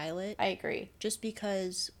Dash or Violet, I agree. just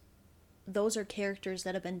because those are characters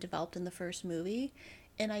that have been developed in the first movie,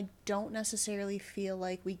 and I don't necessarily feel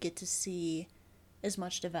like we get to see as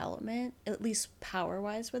much development, at least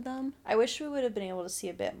power-wise, with them. I wish we would have been able to see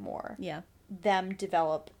a bit more. Yeah. Them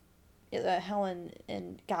develop. Helen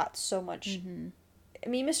and got so much. Mm-hmm. I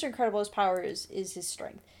mean, Mr. Incredible's power is his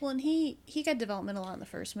strength. Well, and he got development a lot in the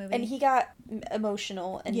first movie. And he got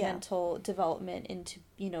emotional and Yeah. mental development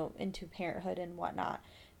into parenthood and whatnot,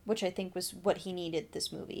 which I think was what he needed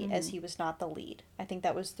this movie, as he was not the lead. I think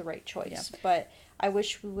that was the right choice. Yeah. But I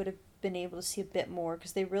wish we would have been able to see a bit more,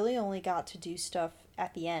 because they really only got to do stuff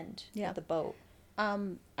at the end of the boat.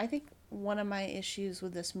 I think one of my issues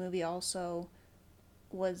with this movie also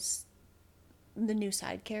was the new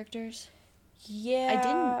side characters. Yeah. I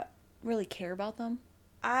didn't really care about them.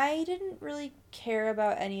 I didn't really care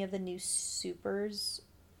about any of the new supers.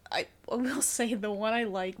 I will say the one I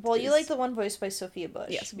liked. Well, you is- like the one voiced by Sophia Bush.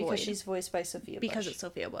 Yes, because Void. she's voiced by Sophia Bush. because it's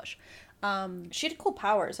Sophia Bush. She had cool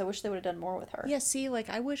powers. I wish they would have done more with her. Yeah, see, like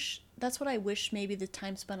that's what I wish maybe the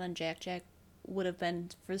time spent on Jack Jack would have been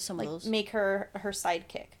for some Like, of those. make her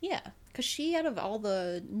sidekick. Yeah, because she, out of all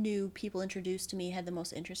the new people introduced to me, had the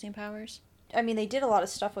most interesting powers. I mean, they did a lot of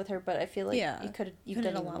stuff with her, but I feel like Yeah, you could Could have have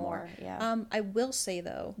done done a lot more. Yeah. I will say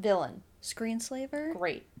though, Villain. Screenslaver,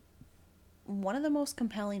 Great. one of the most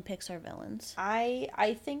compelling Pixar villains.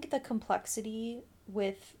 I think the complexity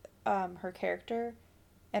with her character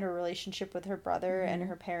and her relationship with her brother and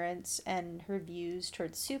her parents and her views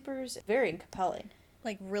towards supers, very compelling.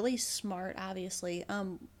 Like really smart, obviously.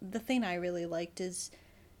 The thing I really liked is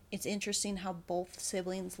it's interesting how both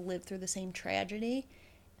siblings live through the same tragedy,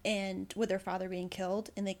 and with their father being killed,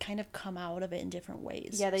 and they kind of come out of it in different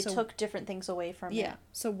ways. Yeah, they So- took different things away from Yeah. it.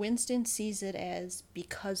 So Winston sees it as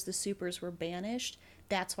because the supers were banished,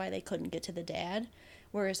 that's why they couldn't get to the dad.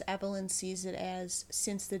 Whereas Evelyn sees it as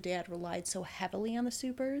since the dad relied so heavily on the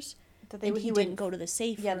supers, That and he wouldn't- didn't go to the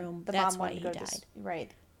safe room, the that's mom why wanted he to go to died.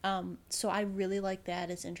 right. So I really like that.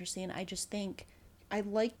 It's interesting. I just think I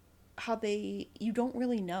like how you don't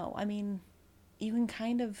really know. I mean, you can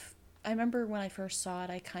kind of, I remember when I first saw it,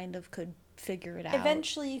 I kind of could figure it out.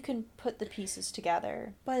 Eventually, you can put the pieces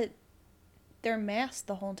together. But they're masked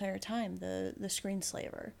the whole entire time, the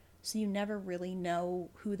screenslaver. So you never really know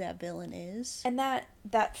who that villain is. And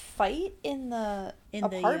that fight in the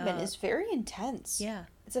apartment is very intense. Yeah.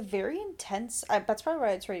 It's a very intense. That's probably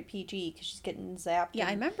why it's rated PG, because she's getting zapped. Yeah,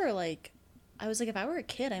 I and- remember, like, I was like, if I were a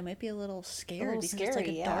kid, I might be a little scared little because it's like scary,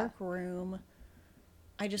 a yeah. dark room.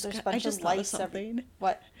 There's a I bunch just of thought of lights. something.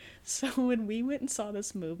 What? So when we went and saw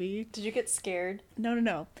this movie, Did you get scared?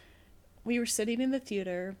 no, we were sitting in the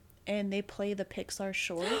theater and they play the Pixar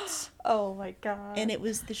shorts, Oh my god. and it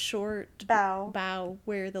was the short Bow.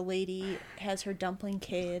 where the lady has her dumpling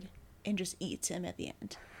kid and just eats him at the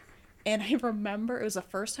end. And I remember it was the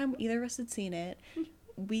first time either of us had seen it.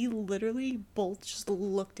 We literally both just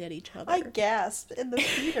looked at each other. I gasped in the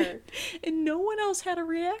theater. And no one else had a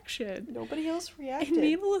reaction. Nobody else And reacted.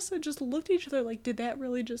 me and Melissa just looked at each other like, did that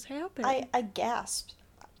really just happen? I gasped.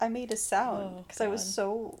 I made a sound Oh, because I was God.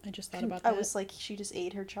 so. I just thought about I that. was like, she just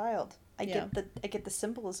ate her child. I Yeah. get the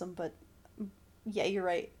symbolism, but yeah, you're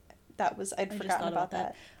right. I'd I just forgotten thought about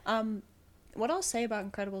that. What I'll say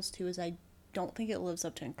about Incredibles 2 is I don't think it lives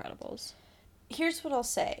up to Incredibles. Here's what I'll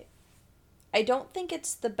say. I don't think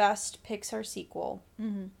it's the best Pixar sequel,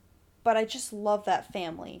 but I just love that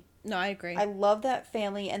family. No, I agree. I love that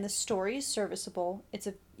family, and the story is serviceable. It's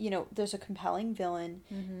there's a compelling villain.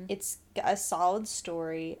 It's a solid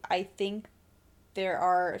story. I think there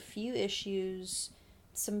are a few issues,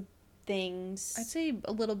 some things. I'd say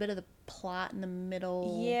a little bit of the plot in the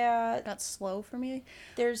middle Yeah, got slow for me.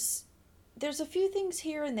 there's a few things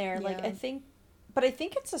here and there. Like Yeah. I think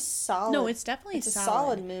it's a solid. No, it's definitely it's a solid.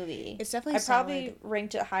 solid movie. It's definitely I probably solid.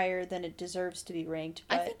 ranked it higher than it deserves to be ranked.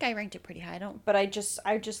 But I think I ranked it pretty high. But I just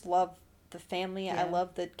love the family. I Yeah.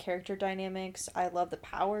 love the character dynamics. I love the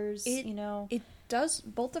powers. It does,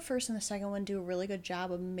 both the first and the second one do a really good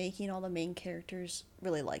job of making all the main characters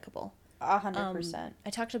really likable. 100%. I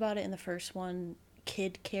talked about it in the first one.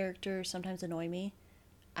 Kid characters sometimes annoy me.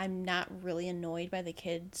 I'm not really annoyed by the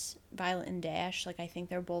kids, Violet and Dash. Like, I think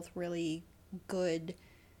they're both really good,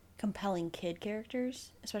 compelling kid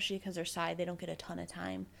characters, especially because they're side. They don't get a ton of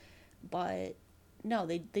time. But, no,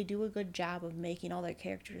 they do a good job of making all their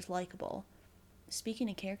characters likable. Speaking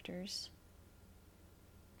of characters,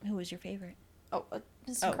 who was your favorite? Oh,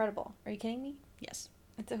 it's Oh. incredible. Are you kidding me? Yes.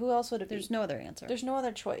 Who else would it be? There's no other answer. There's no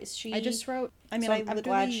other choice. I just wrote, I mean, so I'm I'm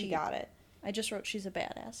glad she got it. I just wrote she's a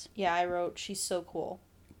badass. Yeah, I wrote she's so cool.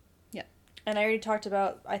 Yeah. And I already talked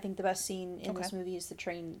about, I think the best scene in Okay. this movie is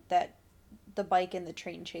the bike and the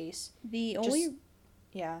train chase. The Just- only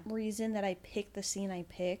Yeah. reason that I picked the scene I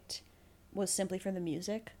picked was simply for the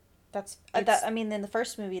music. That's It's- in the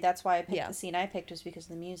first movie, that's why I picked Yeah. the scene I picked, was because of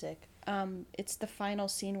the music. It's the final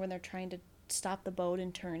scene when they're trying to stop the boat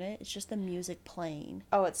and turn it. It's just the music playing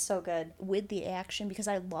Oh, it's so good. with the action, because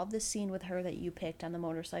I love the scene with her that you picked on the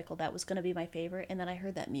motorcycle. That was going to be my favorite, and then I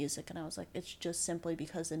heard that music and I was like, it's just simply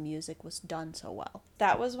because the music was done so well.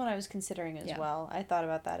 That was one I was considering as Yeah. well. I thought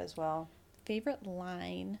about that as well. Favorite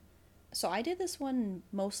line. So I did this one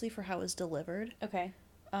mostly for how it was delivered. Okay.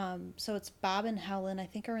 So it's Bob and Helen, I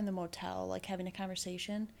think, are in the motel, like having a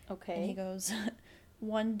conversation. Okay. And he goes,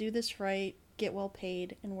 1, do this right, get well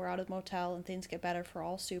paid, and we're out of the motel and things get better for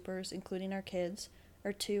all supers, including our kids.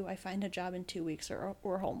 Or 2, I find a job in 2 weeks or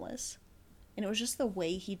we're homeless. And it was just the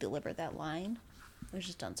way he delivered that line. It was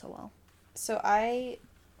just done so well. So I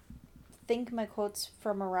think my quotes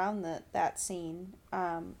from around that scene,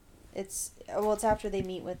 it's after they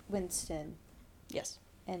meet with Winston Yes.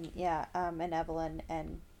 and and Evelyn,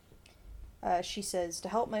 and she says, to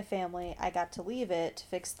help my family, I got to leave it. To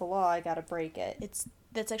fix the law, I got to break it.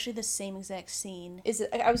 That's actually the same exact scene. Is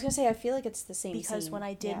it? I was gonna say, I feel like it's the same Because scene. when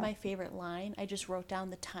I did Yeah. my favorite line, I just wrote down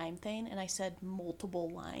the time thing, and I said multiple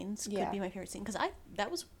lines could Yeah. be my favorite scene. Because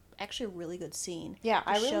that was actually a really good scene. Yeah, to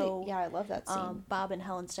I really, show, I love that scene. Bob and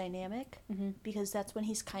Helen's dynamic, Mhm. because that's when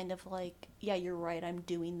he's kind of like, yeah, you're right, I'm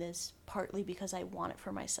doing this partly because I want it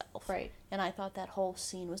for myself. Right. And I thought that whole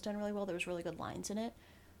scene was done really well. There was really good lines in it.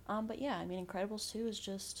 But yeah, I mean, Incredibles 2 is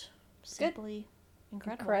just simply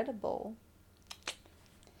incredible. Incredible.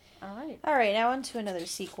 All right. All right, now on to another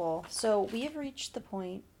sequel. So we have reached the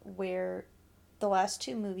point where the last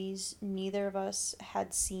 2 movies neither of us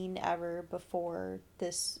had seen ever before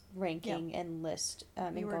this ranking and list, We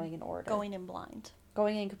and were going in order. Going in blind.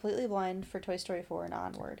 Going in completely blind for Toy Story 4 and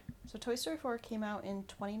onward. So Toy Story 4 came out in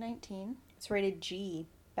 2019. It's rated G.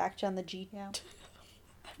 Back on the G. Yeah.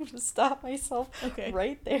 I'm gonna stop myself Okay.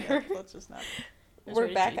 right there. Let's just not. It was We're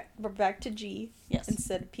rated back. G. We're back to G Yes.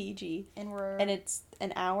 instead of PG, And we're and it's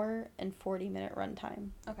an hour and 40-minute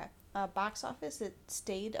runtime. okay. Box office, it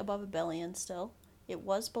stayed above $1 billion still. It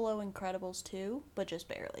was below Incredibles 2, but just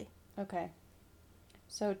barely. Okay.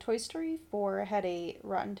 So Toy Story 4 had a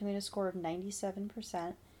Rotten Tomatoes score of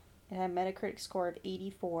 97%. It had a Metacritic score of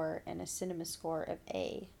 84 and a Cinema score of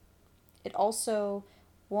A. It also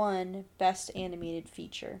won Best Animated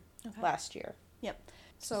Feature last year. Yep.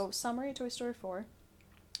 So, summary of Toy Story 4.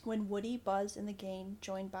 When Woody, Buzz, and the gang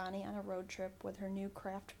join Bonnie on a road trip with her new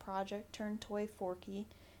craft project turned toy Forky,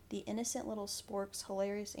 the innocent little spork's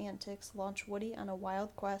hilarious antics launch Woody on a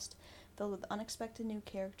wild quest filled with unexpected new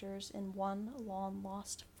characters and one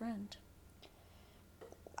long-lost friend.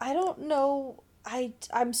 I don't know.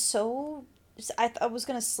 I'm so... I was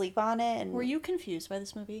going to sleep on it. And Were you confused by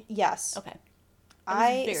this movie? Yes. Okay.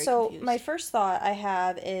 I was very confused. My first thought I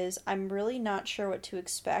have is I'm really not sure what to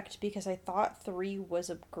expect because I thought 3 was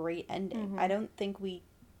a great ending. Mhm.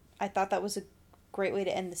 I thought that was a great way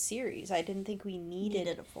to end the series. I didn't think we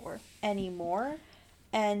needed a 4. any more.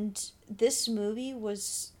 And this movie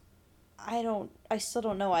was, I still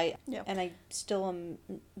don't know. Yep. And I still am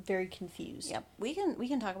very confused. Yep. We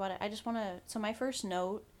can talk about it. I just want to... So my first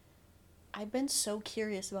note, I've been so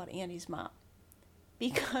curious about Andy's mom.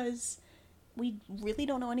 Because we really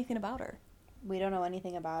don't know anything about her. We don't know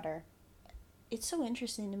anything about her. It's so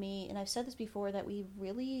interesting to me, and I've said this before, that we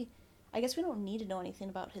really... I guess we don't need to know anything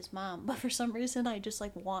about his mom, but for some reason I just,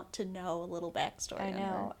 like, want to know a little backstory I on know.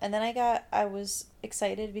 her. And then I was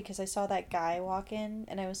excited because I saw that guy walk in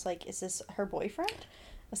and I was like, is this her boyfriend?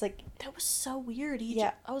 I was like, That was so weird.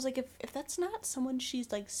 Yeah. I was like, if that's not someone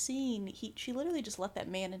she's, like, seen, she literally just let that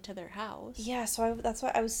man into their house. yeah, so that's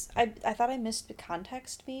why I thought I missed the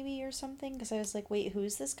context maybe or something because I was like, wait,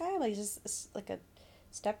 who's this guy? Like, is this like a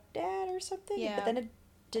stepdad or something? Yeah. But then it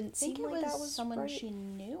didn't I think seem it like was that was someone right. she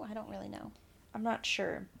knew. I don't really know. I'm not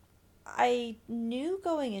sure. I knew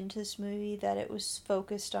going into this movie that it was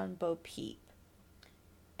focused on Bo Peep.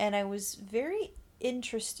 And I was very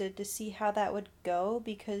interested to see how that would go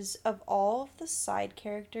because of all of the side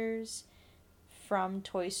characters from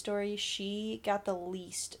Toy Story, she got the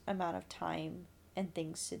least amount of time and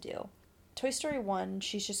things to do. Toy Story 1,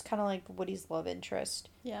 she's just kind of like Woody's love interest.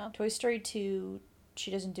 Yeah. Toy Story 2,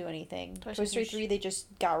 she doesn't do anything. Toy Toy Story Story 3, they just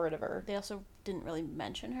got rid of her. They also didn't really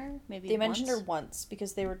mention her. Maybe They mentioned her once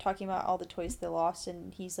because they were talking about all the toys they lost,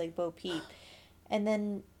 and he's like Bo Peep. And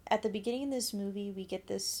then at the beginning of this movie, we get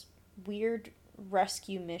this weird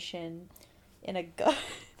rescue mission in a I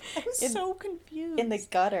was so confused. in the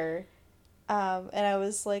gutter. And I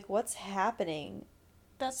was like, what's happening?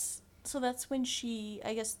 That's when she,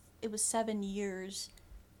 I guess it was 7 years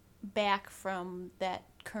back from that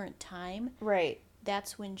current time. Right.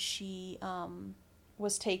 That's when she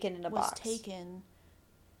Was taken in a was box. taken.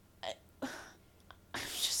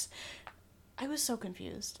 I was so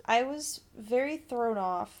confused. I was very thrown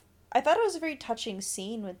off. I thought it was a very touching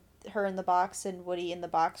scene with her in the box and Woody in the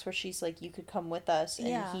box where she's like, you could come with us. And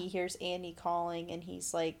Yeah. he hears Andy calling and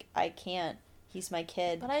he's like, I can't. He's my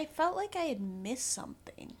kid. But I felt like I had missed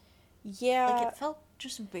something. Yeah. Like it felt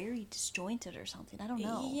just very disjointed or something. I don't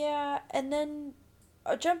know. Yeah, and then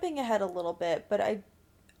jumping ahead a little bit, but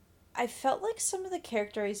I felt like some of the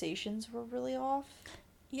characterizations were really off.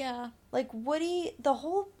 Yeah. Like Woody, the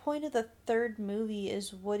whole point of the third movie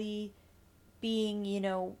is Woody being,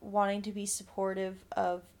 wanting to be supportive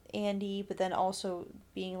of Andy, but then also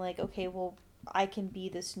being like, okay, well, I can be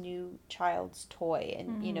this new child's toy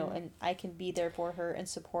and, and I can be there for her and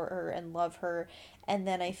support her and love her. And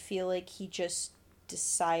then I feel like he just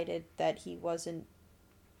decided that he wasn't,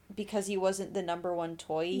 because he wasn't the number one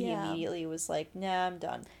toy, he immediately was like, nah, I'm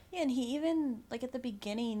done. Yeah, and he even, like, at the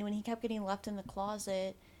beginning, when he kept getting left in the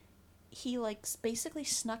closet, he, like, basically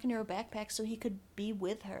snuck into her backpack so he could be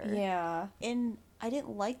with her. Yeah. And I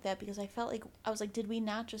didn't like that because I felt like, I was like, did we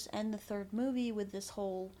not just end the third movie with this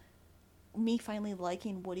whole, me finally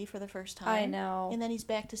liking Woody for the first time? I know. And then he's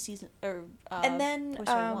back to and then, Toy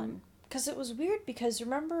Story 1. because it was weird because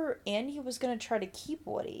remember Andy was going to try to keep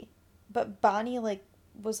Woody, but Bonnie, like,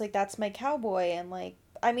 was like, that's my cowboy, and, like,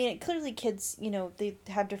 I mean, clearly kids, they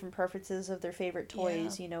have different preferences of their favorite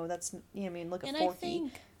toys, that's, I mean, look at And Forky. I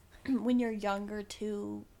think when you're younger,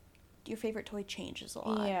 too, your favorite toy changes a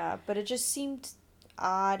lot. Yeah, but it just seemed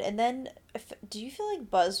odd. And then, do you feel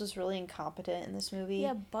like Buzz was really incompetent in this movie?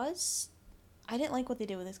 Yeah, Buzz, I didn't like what they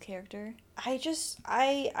did with his character.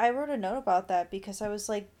 I wrote a note about that because I was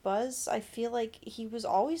like, Buzz, I feel like he was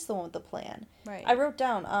always the one with the plan. Right. I wrote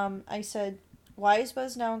down, I said, why is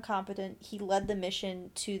Buzz now incompetent? He led the mission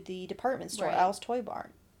to the department store, Right. Al's Toy Barn.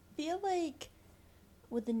 I feel like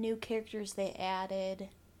with the new characters they added,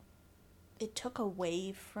 it took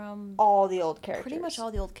away from All the old characters. pretty much all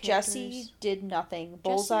the old characters. Jesse did nothing.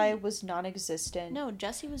 Bullseye was non-existent. No,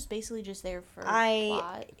 Jesse was basically just there for I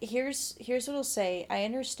plot. here's what I'll say. I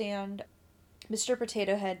understand Mr.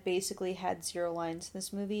 Potato Head basically had 0 lines in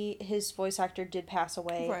this movie. His voice actor did pass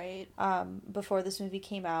away. Right. Before this movie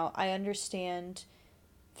came out. I understand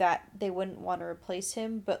that they wouldn't want to replace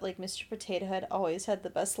him, but like Mr. Potato Head always had the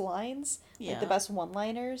best lines, Yeah. like the best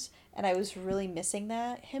one-liners, and I was really missing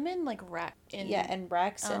that. Him and like Rex. And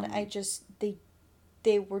Rex, and I just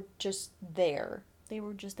they were just there. They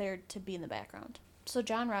were just there to be in the background. So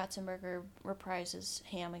John Ratzenberger reprises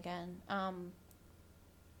Ham again.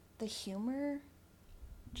 The humor,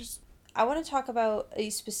 just I want to talk about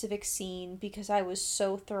a specific scene because I was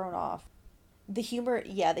so thrown off. The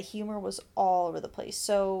humor was all over the place.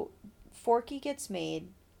 So Forky gets made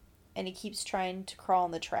and he keeps trying to crawl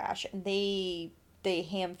in the trash, and they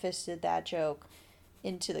ham-fisted that joke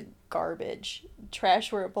into the garbage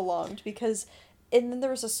trash where it belonged, because and then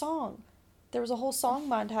there was a song. There was a whole song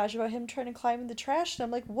montage about him trying to climb in the trash, and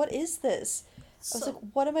I'm like, what is this? I was like,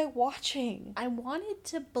 what am I watching? I wanted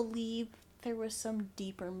to believe there was some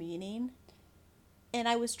deeper meaning, and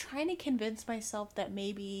I was trying to convince myself that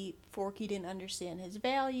maybe Forky didn't understand his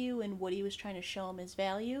value and Woody was trying to show him his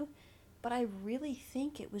value, but I really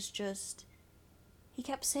think it was just, he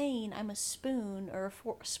kept saying, I'm a spoon or a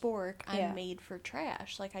spork, I'm made for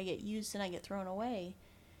trash, like I get used and I get thrown away.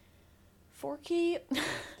 Forky...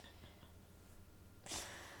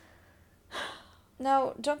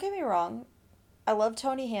 No, don't get me wrong. I love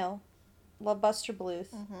Tony Hale. Love Buster Bluth.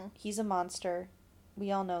 Mm-hmm. He's a monster.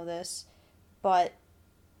 We all know this. But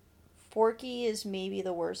Forky is maybe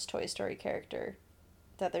the worst Toy Story character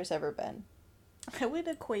that there's ever been. I would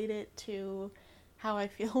equate it to how I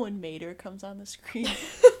feel when Mater comes on the screen.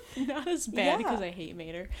 Not as bad because I hate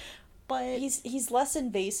Mater, but he's less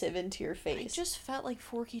invasive into your face. I just felt like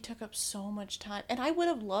Forky took up so much time, and I would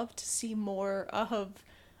have loved to see more of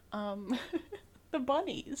the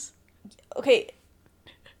bunnies. Okay,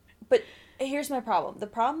 but here's my problem. The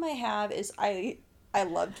problem I have is I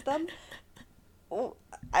loved them,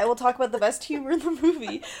 I will talk about the best humor in the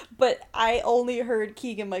movie, but I only heard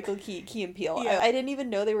Keegan-Michael Key and Peele. Yeah. I didn't even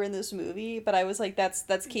know they were in this movie, but I was like, that's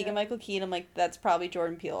Keegan-Michael Key, and I'm like, that's probably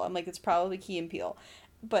Jordan Peele. I'm like, it's probably Key and Peele.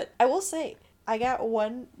 But I will say, I got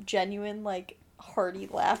one genuine, like, hearty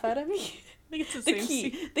laugh out of me. I think it's the The same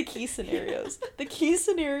key, scene. the key scenarios. The key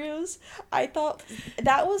scenarios, I thought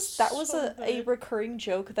that was So a good. recurring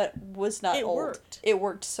joke that was not It old. worked. It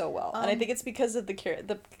worked so well. And I Um, think it's because of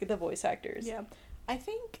the voice actors. Yeah. I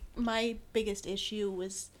think my biggest issue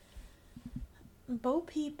was Bo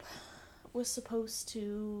Peep was supposed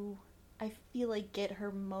to, I feel like, get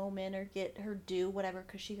her moment or get her due, whatever,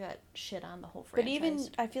 because she got shit on the whole But franchise. even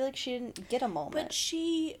I feel like she didn't get a moment. But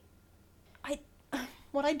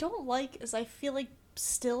what I don't like is I feel like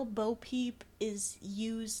still Bo Peep is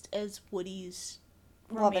used as Woody's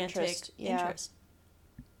Love romantic interest, yeah. interest.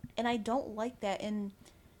 And I don't like that. And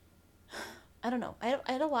I don't know. I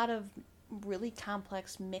had a lot of really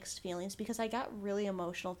complex mixed feelings because I got really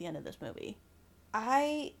emotional at the end of this movie.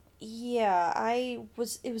 It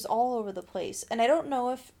was all over the place. And I don't know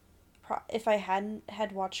if I hadn't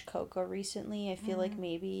had watched Coco recently, I feel like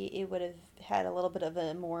maybe it would have had a little bit of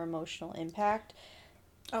a more emotional impact.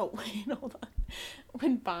 Oh, wait, hold on.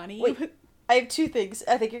 When Bonnie... Wait. I have two things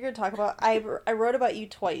I think you're going to talk about. I wrote about you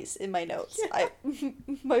twice in my notes. Yeah.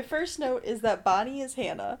 My first note is that Bonnie is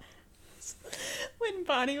Hannah. When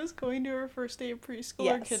Bonnie was going to her first day of preschool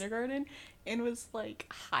or Yes. kindergarten and was, like,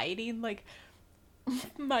 hiding, like...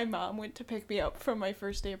 My mom went to pick me up from my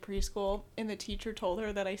first day of preschool, and the teacher told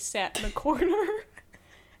her that I sat in the corner.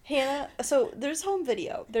 Hannah, so there's home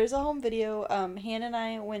video. There's a home video. Hannah and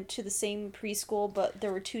I went to the same preschool, but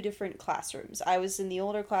there were two different classrooms. I was in the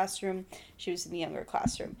older classroom, she was in the younger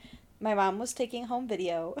classroom. My mom was taking home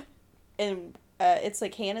video, and it's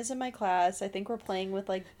like Hannah's in my class. I think we're playing with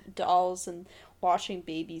like dolls and watching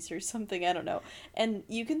babies or something. I don't know. And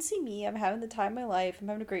you can see me. I'm having the time of my life. I'm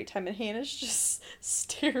having a great time, and Hannah's just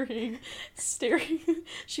staring.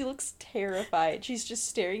 She looks terrified. She's just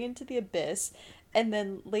staring into the abyss. And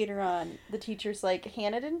then later on, the teacher's like,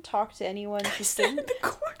 Hannah didn't talk to anyone. She Sat in sat the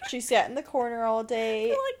corner She sat in the corner all for day.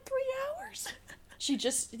 like 3 hours. She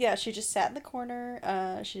just sat in the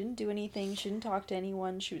corner. She didn't do anything. She didn't talk to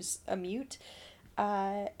anyone. She was a mute.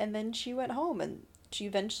 And then she went home, and she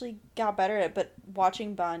eventually got better at it. But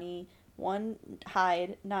watching Bonnie, one,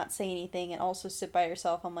 hide, not say anything, and also sit by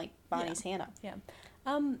herself, I'm like, Bonnie's Hannah. Yeah.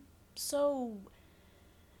 So,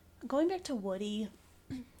 going back to Woody,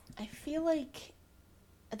 I feel like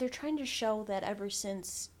they're trying to show that ever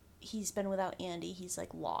since he's been without Andy, he's,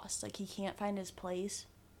 like, lost. Like, he can't find his place.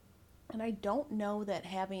 And I don't know that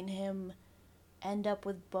having him end up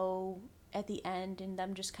with Bo at the end and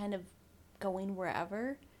them just kind of going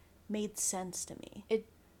wherever made sense to me. It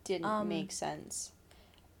didn't make sense.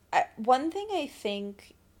 One thing I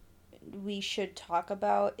think we should talk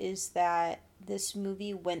about is that this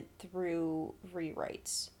movie went through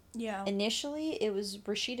rewrites. Yeah. Initially, it was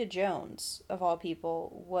Rashida Jones, of all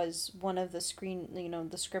people, was one of the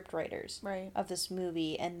the script writers Right. of this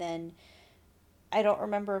movie. And then I don't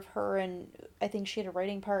remember if her and I think she had a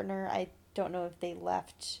writing partner. I don't know if they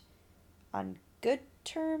left on good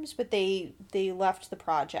terms, but they left the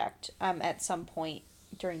project at some point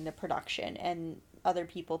during the production, and other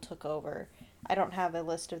people took over. I don't have a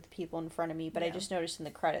list of the people in front of me, but I Yeah. just noticed in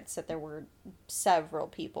the credits that there were several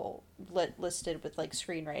people listed with like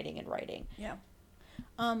screenwriting and writing. Yeah.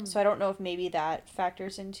 So I don't know if maybe that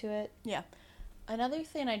factors into it. Yeah. Another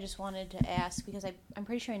thing I just wanted to ask, because I'm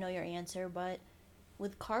pretty sure I know your answer, but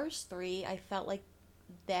with Cars 3, I felt like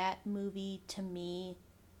that movie, to me,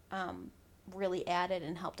 really added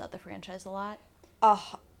and helped out the franchise a lot.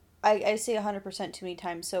 I say 100% too many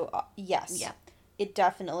times, so yes. Yeah. It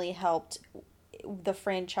definitely helped the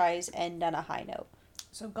franchise end on a high note.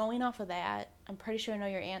 So going off of that, I'm pretty sure I know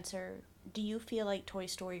your answer. Do you feel like Toy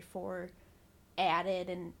Story 4 added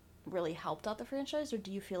and really helped out the franchise, or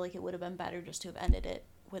do you feel like it would have been better just to have ended it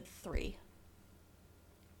with 3?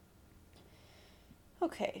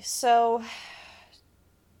 Okay, so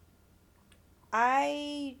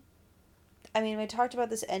I mean, we talked about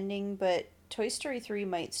this ending, but Toy Story 3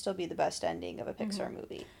 might still be the best ending of a Pixar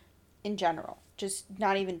movie in general. Just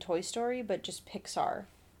not even Toy Story, but just Pixar.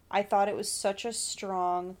 I thought it was such a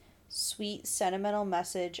strong, sweet, sentimental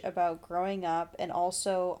message about growing up, and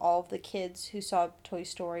also all of the kids who saw Toy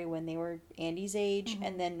Story when they were Andy's age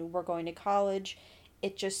and then were going to college.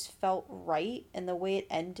 It just felt right, and the way it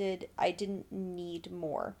ended, I didn't need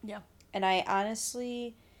more. Yeah. And I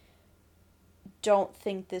honestly don't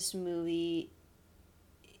think this movie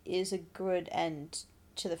is a good end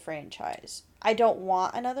to the franchise. I don't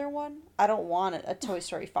want another one. I don't want a Toy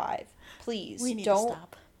Story 5. Please, We need to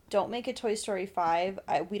stop. Don't make a Toy Story 5.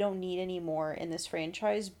 We don't need any more in this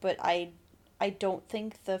franchise, but I don't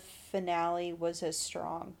think the finale was as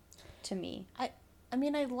strong to me. I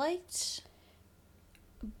mean, I liked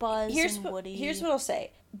Buzz and Woody. Here's what I'll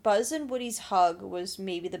say. Buzz and Woody's hug was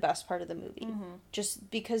maybe the best part of the movie. Mm-hmm. Just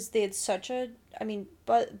because they had such a... I mean,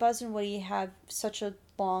 Buzz and Woody have such a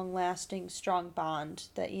long-lasting, strong bond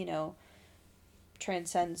that, you know,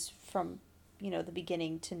 transcends from, you know, the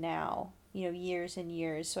beginning to now. You know, years and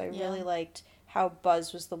years. So I really liked how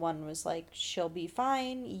Buzz was the one was like, she'll be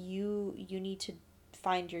fine. You need to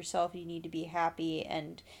find yourself. You need to be happy.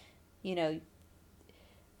 And, you know...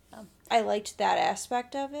 I liked that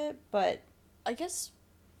aspect of it, but... I guess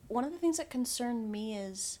one of the things that concerned me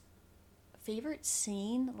is favorite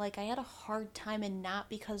scene. Like, I had a hard time, and not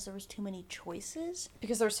because there was too many choices.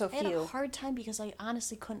 Because there were so few. I had a hard time because I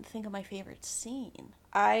honestly couldn't think of my favorite scene.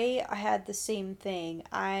 I had the same thing.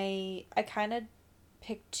 I kind of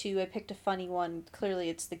picked two. I picked a funny one. Clearly,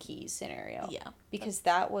 it's the keys scenario. Yeah. Because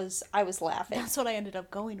I was laughing. That's what I ended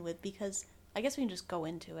up going with, because... I guess we can just go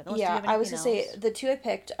into it. Yeah, I was going to say, the two I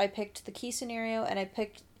picked the key scenario, and I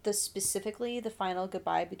picked specifically the final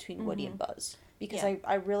goodbye between Woody and Buzz. Because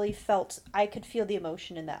I really I could feel the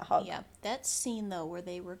emotion in that hug. Yeah, that scene, though, where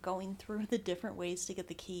they were going through the different ways to get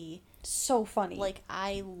the key. So funny. Like,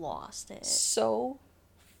 I lost it. So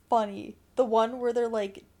funny. The one where they're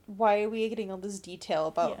like, why are we getting all this detail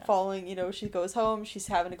about following, you know, she goes home, she's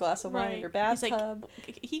having a glass of wine in her bathtub.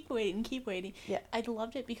 He's like, keep waiting. Yeah. I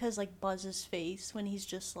loved it because, like, Buzz's face when he's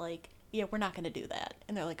just like, yeah, we're not going to do that.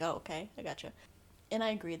 And they're like, oh, okay, I gotcha. And I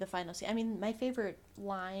agree, the final scene. I mean, my favorite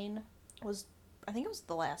line was, I think it was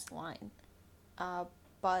the last line.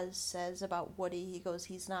 Buzz says about Woody, he goes,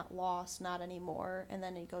 he's not lost, not anymore. And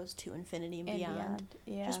then he goes to infinity and beyond.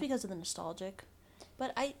 Yeah. Just because of the nostalgic.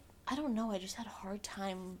 But I don't know, I just had a hard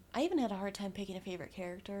time. I even had a hard time picking a favorite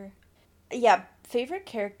character. Yeah, favorite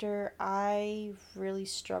character, I really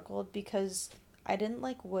struggled because I didn't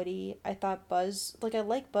like Woody. I thought Buzz, like, I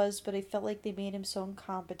like Buzz, but I felt like they made him so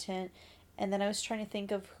incompetent. And then I was trying to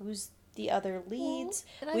think of who's the other leads.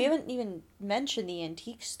 Well, we haven't even mentioned the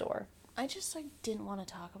antique store. I just, like, didn't want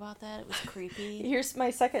to talk about that. It was creepy. Here's my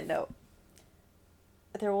second note.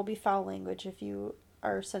 There will be foul language if you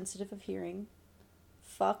are sensitive of hearing.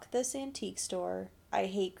 Fuck this antique store. I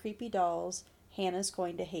hate creepy dolls. Hannah's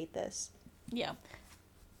going to hate this. Yeah.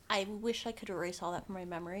 I wish I could erase all that from my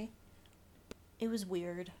memory. It was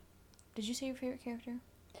weird. Did you say your favorite character?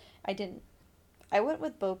 I didn't. I went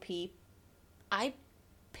with Bo Peep. I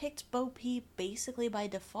picked Bo Peep basically by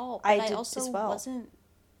default. But I did also as well. wasn't...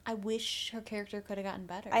 I wish her character could have gotten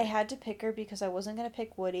better. I had to pick her because I wasn't going to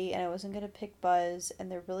pick Woody and I wasn't going to pick Buzz,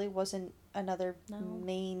 and there really wasn't another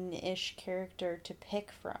main-ish character to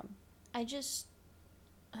pick from. I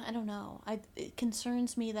don't know. It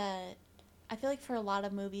concerns me that I feel like for a lot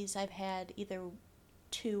of movies I've had either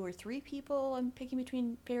 2 or 3 people I'm picking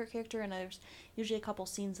between favorite character, and there's usually a couple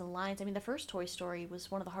scenes and lines. I mean, the first Toy Story was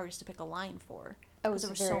one of the hardest to pick a line for. It was there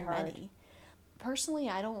were very so hard. many. Personally,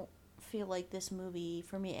 I don't feel like this movie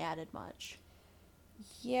for me added much.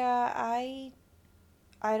 Yeah, I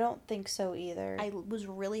don't think so either. I was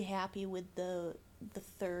really happy with the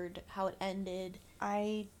third, how it ended.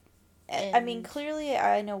 I mean, clearly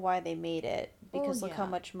I know why they made it, because look how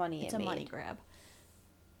much money it made. It's a money grab.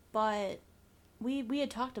 But we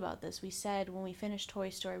had talked about this. We said when we finished Toy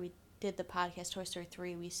Story, we did the podcast Toy Story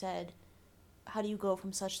 3, we said, how do you go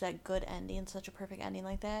from such that good ending, such a perfect ending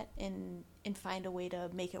like that, and find a way to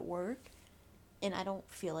make it work? And I don't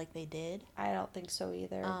feel like they did. I don't think so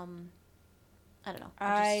either. I don't know.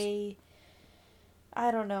 I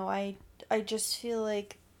don't know. I just feel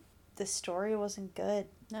like the story wasn't good.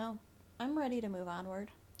 No. I'm ready to move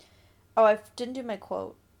onward. Oh, I didn't do my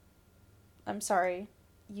quote. I'm sorry.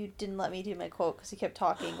 You didn't let me do my quote because you kept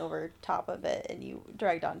talking over top of it and you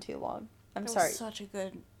dragged on too long. I'm sorry. Was such a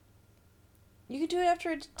good... You can do it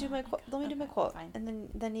after I do my quote. Let me do my quote. Fine. And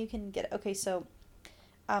then you can get it. Okay, so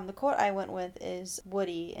the quote I went with is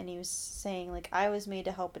Woody, and he was saying, like, I was made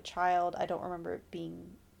to help a child. I don't remember it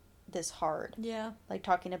being this hard. Yeah. Like,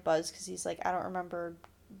 talking to Buzz, because he's like, I don't remember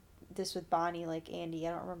this with Bonnie, like Andy.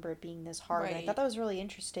 I don't remember it being this hard. Right. And I thought that was really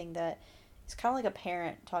interesting that it's kind of like a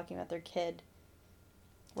parent talking about their kid.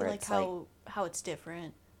 Where like how it's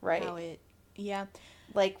different. Right. How it... Yeah.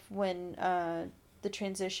 Like when the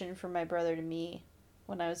transition from my brother to me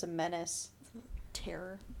when I was a menace.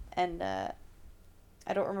 Terror. And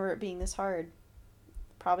I don't remember it being this hard.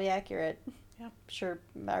 Probably accurate. Yeah. I'm sure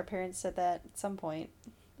our parents said that at some point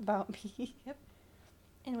about me. Yep.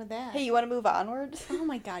 And with that. Hey, you want to move onward? Oh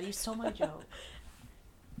my god, you stole my joke.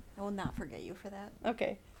 I will not forget you for that.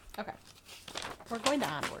 Okay. Okay. We're going to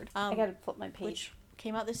Onward. I gotta flip my page. Which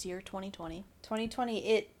came out this year, 2020.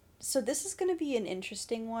 2020. So this is going to be an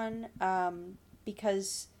interesting one,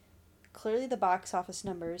 because clearly the box office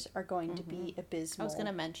numbers are going to be abysmal. I was going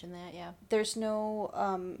to mention that, yeah. There's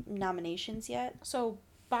no nominations yet, So,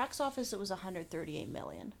 box office, it was 138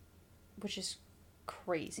 million. which is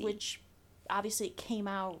crazy. Which, obviously, it came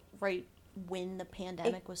out right when the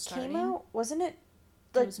pandemic was starting. Came out, wasn't it?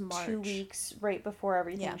 It Like was March. 2 weeks right before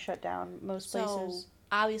everything Yeah. shut down. Most So, places.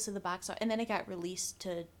 obviously, the box office... And then it got released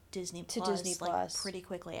to Disney Plus, Disney like, Plus. pretty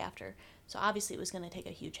quickly after. So, obviously, it was going to take a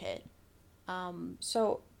huge hit.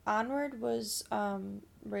 So Onward was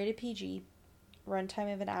rated PG,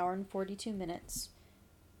 runtime of an hour and 42 minutes,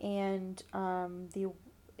 and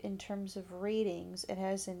in terms of ratings, it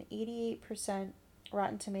has an 88%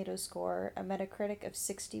 Rotten Tomatoes score, a Metacritic of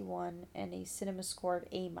 61, and a Cinema score of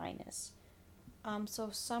A-. So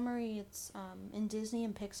summary, it's in Disney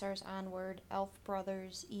and Pixar's Onward, Elf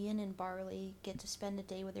brothers Ian and Barley get to spend a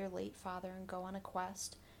day with their late father and go on a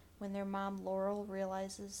quest. When their mom Laurel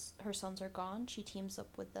realizes her sons are gone, she teams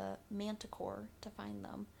up with the Manticore to find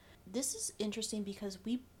them. This is interesting because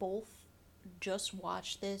we both just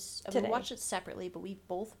watched this. Today. We watched it separately, but we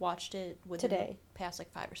both watched it within Today. the past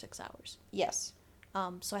like 5 or 6 hours. Yes.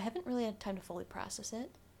 So I haven't really had time to fully process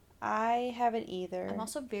it. I haven't either. I'm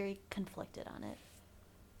also very conflicted on it.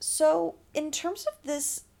 So, in terms of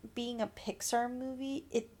this being a Pixar movie,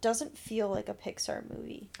 it doesn't feel like a Pixar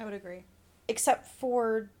movie. I would agree. Except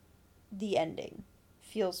for the ending.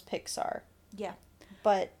 Feels Pixar. Yeah.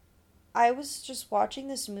 But I was just watching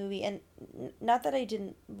this movie, and not that I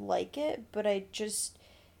didn't like it, but I just...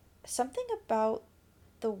 Something about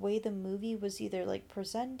the way the movie was either, like,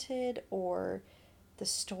 presented or the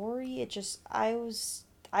story, it just...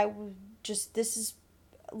 This is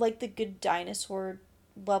like the Good Dinosaur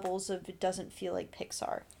levels of it doesn't feel like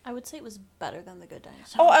Pixar. I would say it was better than The Good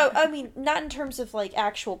Dinosaur. Oh, I mean, not in terms of, like,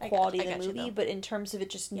 actual I quality got of the you, movie, though. but in terms of it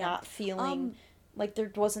just Yeah. not feeling like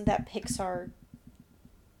there wasn't that Pixar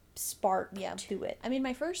spark Yeah. to it. I mean,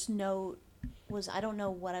 my first note was I don't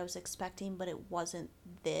know what I was expecting, but it wasn't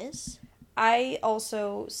this. I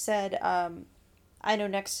also said, I know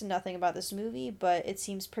next to nothing about this movie, but it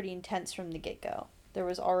seems pretty intense from the get-go. There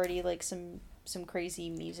was already, like, some crazy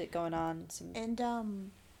music going on. And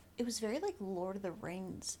it was very like Lord of the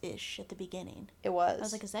Rings-ish at the beginning. It was. I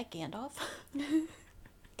was like, is that Gandalf?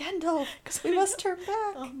 Gandalf, we must turn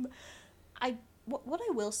back. What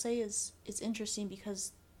I will say is it's interesting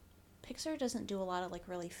because Pixar doesn't do a lot of like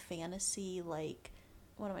really fantasy, like,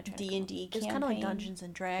 what am I trying to D&D It's kind of like campaign. Dungeons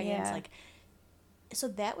and Dragons, Yeah. like, so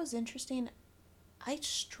that was interesting. I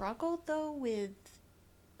struggled though with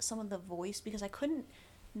some of the voice because I couldn't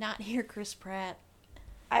not hear Chris Pratt.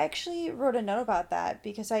 I actually wrote a note about that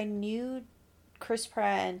because I knew Chris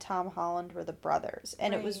Pratt and Tom Holland were the brothers.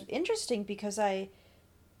 And it was Right. interesting because I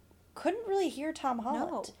couldn't really hear Tom Holland.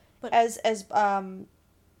 No, but As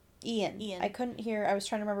Ian. Ian. I couldn't hear, I was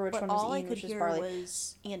trying to remember which but one all was I Ian, could which was hear Barley.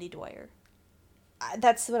 was Andy Dwyer.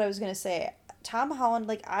 That's what I was going to say. Tom Holland,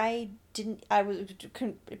 like,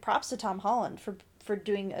 props to Tom Holland for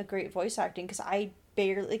doing a great voice acting because I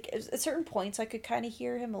barely, like, at certain points I could kind of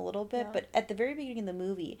hear him a little bit, Yeah. but at the very beginning of the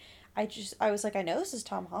movie, I was like, I know this is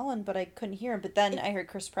Tom Holland, but I couldn't hear him. But then I heard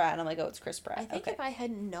Chris Pratt, and I'm like, oh, it's Chris Pratt. I think Okay. if I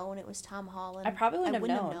hadn't known it was Tom Holland, I probably wouldn't have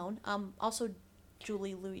have known. known. Also,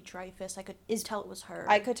 Julie Louis-Dreyfus, I could tell it was her.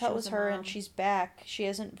 I could tell She it was the her, mom. and she's back. She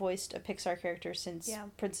hasn't voiced a Pixar character since Yeah.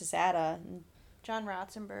 Princess Ada. And John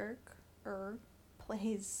Ratzenberger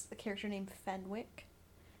plays a character named Fenwick.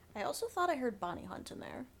 I also thought I heard Bonnie Hunt in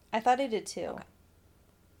there. I thought I did too. Okay.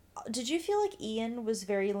 Did you feel like Ian was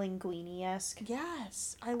very Linguini-esque?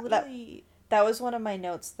 Yes, I literally, That was one of my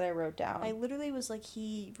notes that I wrote down. I literally was like,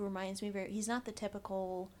 he reminds me very. He's not the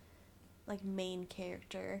typical, like, main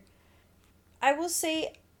character. I will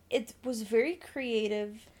say it was very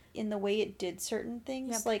creative in the way it did certain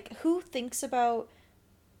things. Yep. Like, who thinks about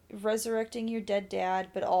resurrecting your dead dad,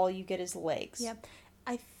 but all you get is legs? Yep.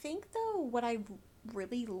 I think, though, what I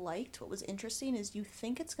really liked, what was interesting, is you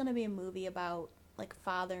think it's going to be a movie about, like,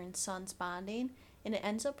 father and sons bonding, and it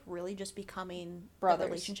ends up really just becoming Brothers. the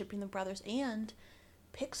relationship between the brothers. And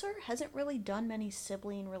Pixar hasn't really done many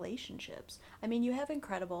sibling relationships. I mean, you have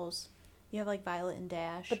Incredibles, you have, like, Violet and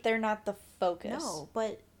Dash. But they're not the focus. No,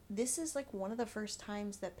 but this is, like, one of the first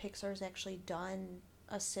times that Pixar's actually done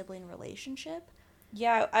a sibling relationship.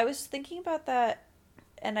 Yeah, I was thinking about that,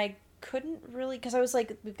 and I couldn't really, because I was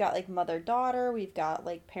like, we've got, like, mother-daughter, we've got,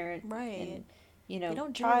 like, parent Right. and, They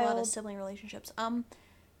don't do child. a lot of sibling relationships.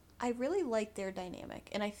 I really like their dynamic,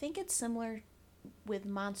 and I think it's similar with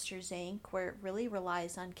Monsters Inc., where it really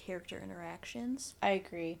relies on character interactions. I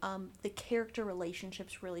agree. The character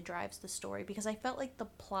relationships really drives the story, because I felt like the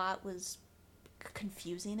plot was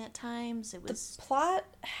confusing at times. It was The plot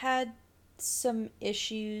had some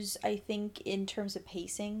issues, I think, in terms of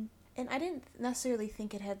pacing. and I didn't necessarily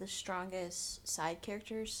think it had the strongest side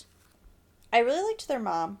characters. I really liked their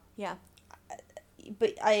mom, Yeah,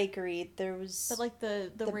 but I agree. There was but like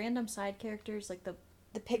the the- random side characters, like the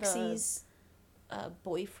Pixies,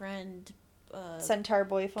 boyfriend, Centaur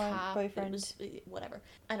boyfriend. cop, it was whatever.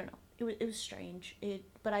 I don't know. It was strange.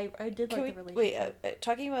 But I did Can like the we, relationship. wait,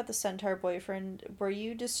 talking about the Centaur boyfriend, were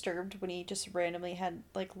you disturbed when he just randomly had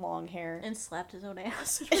like long hair? And slapped his own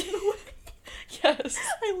ass. And ran away. Yes.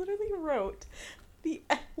 I literally wrote the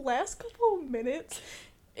last couple of minutes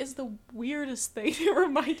is the weirdest thing. It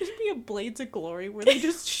reminded me of Blades of Glory, where they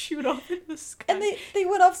just shoot off in the sky. And they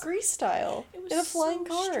went off Grease style It was in a flying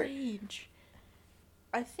so car. strange.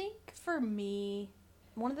 I think for me,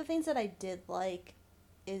 one of the things that I did like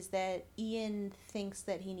is that Ian thinks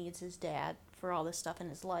that he needs his dad for all this stuff in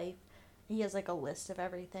his life. He has like a list of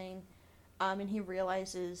everything. And he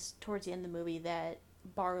realizes towards the end of the movie that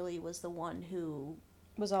Barley was the one who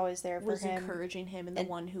Was always there for was him. encouraging him and the And-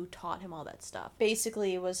 one who taught him all that stuff.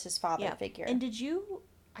 Basically, was his father Yeah. figure. And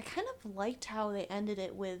I kind of liked how they ended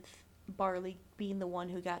it with Barley being the one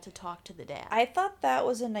who got to talk to the dad. I thought that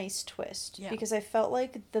was a nice twist Yeah. because I felt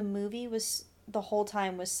like the movie was the whole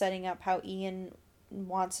time was setting up how Ian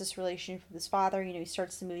wants this relationship with his father. You know, he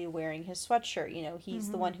starts the movie wearing his sweatshirt. You know, he's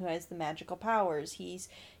the one who has the magical powers. He's,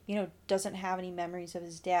 you know, doesn't have any memories of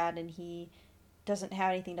his dad, and he doesn't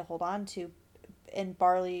have anything to hold on to. And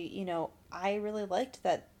Barley, you know, I really liked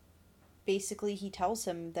that. Basically, he tells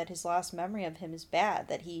him that his last memory of him is bad,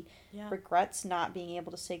 that he Yeah. regrets not being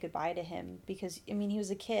able to say goodbye to him because, I mean, he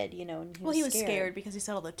was a kid, you know, and he was scared because he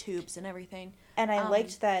said all the tubes and everything. And I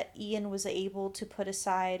liked that Ian was able to put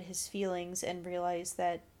aside his feelings and realize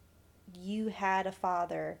that you had a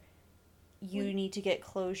father. You need to get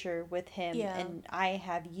closure with him, Yeah. and I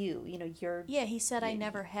have you. You know, you're Yeah, he said, "I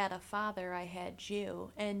never had a father, I had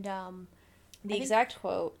you." And the I think- exact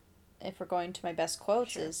quote. If we're going to my best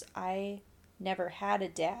quotes, Sure. is I never had a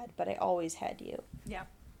dad, but I always had you. Yeah.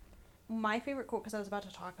 My favorite quote, because I was about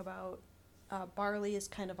to talk about, Barley is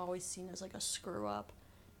kind of always seen as like a screw up.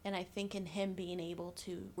 And I think in him being able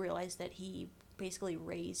to realize that he basically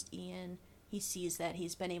raised Ian, he sees that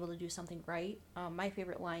he's been able to do something right. My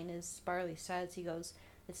favorite line is Barley says, he goes,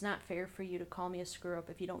 "It's not fair for you to call me a screw up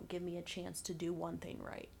if you don't give me a chance to do one thing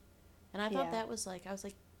right." And I thought Yeah. that was like, I was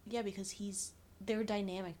like, yeah, because they're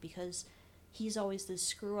dynamic, because he's always this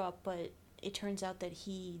screw up, but it turns out that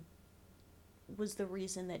he was the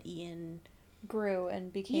reason that Ian Grew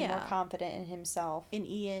and became more Yeah. confident in himself. and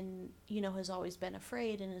Ian, has always been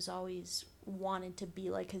afraid and has always wanted to be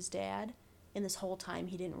like his dad. And this whole time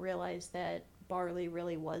he didn't realize that Barley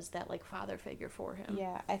really was that like father figure for him.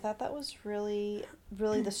 Yeah, I thought that was really,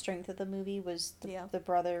 really the strength of the movie was the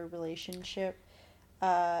brother relationship.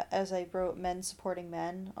 As I wrote, men supporting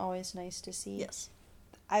men, always nice to see. Yes.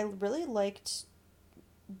 I really liked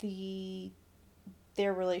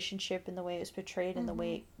their relationship and the way it was portrayed and the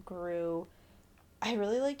way it grew. I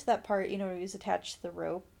really liked that part, where he was attached to the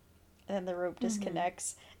rope and then the rope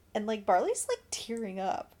disconnects. And, like, Barley's, like, tearing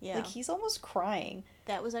up. Yeah. Like, he's almost crying.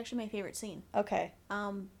 That was actually my favorite scene. Okay.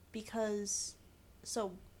 Because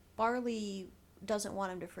so Barley doesn't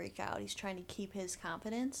want him to freak out. He's trying to keep his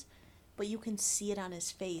confidence, but you can see it on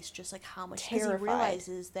his face, just like how much, because he Terrified.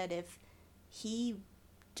 realizes that if he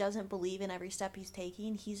doesn't believe in every step he's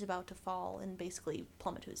taking, he's about to fall and basically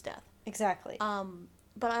plummet to his death. Exactly.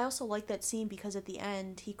 But I also like that scene because at the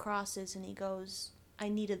end he crosses and he goes, "I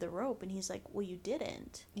needed the rope," and he's like, "Well, you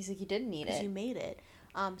didn't." He's like, you didn't need Because it. you made it.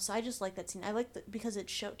 So I just like that scene. I like because it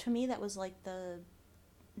showed to me that was like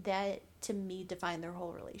that to me defined their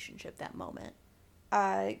whole relationship, that moment.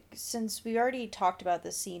 Since we already talked about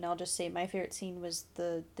this scene, I'll just say my favorite scene was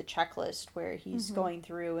the checklist where he's going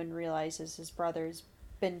through and realizes his brother's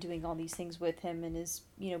been doing all these things with him and is,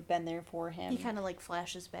 been there for him. He kind of like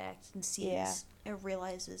flashes back and sees Yeah. and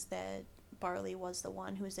realizes that Barley was the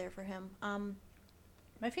one who was there for him.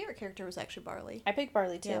 My favorite character was actually Barley. I picked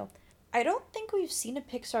Barley too. Yeah. I don't think we've seen a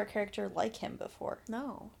Pixar character like him before.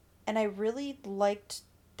 No. And I really liked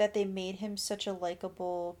that they made him such a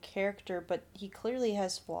likable character, but he clearly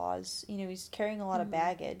has flaws. He's carrying a lot of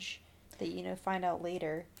baggage that, find out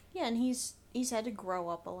later. Yeah, and he's had to grow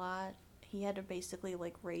up a lot. He had to basically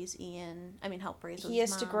like raise Ian. I mean, help raise. He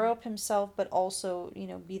has to grow up himself, but also,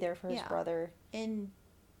 be there for his Yeah. brother. And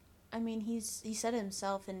I mean, he said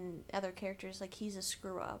himself in other characters, like, he's a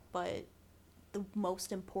screw-up, but the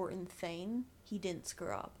most important thing, he didn't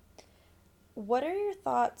screw up. What are your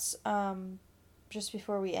thoughts, just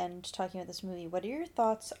before we end talking about this movie, what are your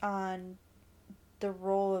thoughts on the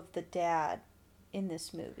role of the dad in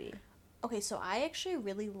this movie? Okay, so I actually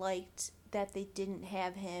really liked that they didn't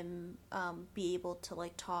have him be able to,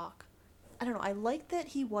 like, talk. I don't know, I liked that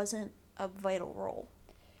he wasn't a vital role.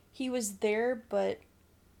 He was there, but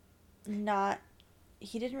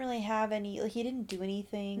he didn't really have any, like, he didn't do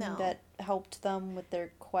anything that helped them with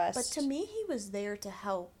their quest. But to me, he was there to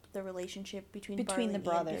help the relationship between Barley the and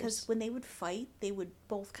brothers. Ian, because when they would fight, they would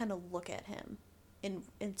both kind of look at him and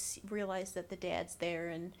realize that the dad's there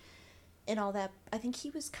and all that. I think he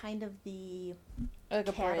was kind of the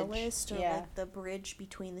like catalyst or like the bridge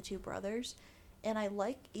between the two brothers. And I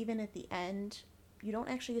like, even at the end, you don't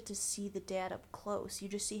actually get to see the dad up close. You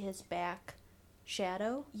just see his back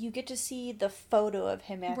shadow. You get to see the photo of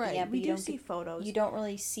him at the end. We do see photos. You don't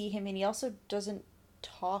really see him, and he also doesn't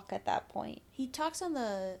talk at that point. He talks on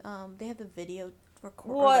the, they have the video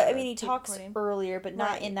record. Well, I mean, he talks earlier, but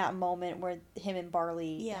not in that moment where him and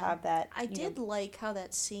Barley have that. I did like how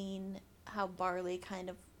that scene, how Barley kind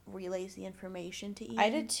of relays the information to Ian. I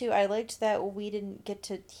did too. I liked that we didn't get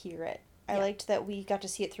to hear it. I liked that we got to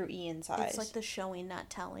see it through Ian's eyes. It's like the showing, not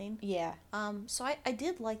telling. Yeah. So I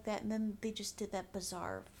did like that, and then they just did that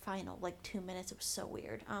bizarre final, like, 2 minutes. It was so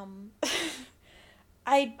weird. I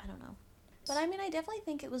don't know. But, I mean, I definitely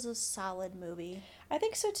think it was a solid movie. I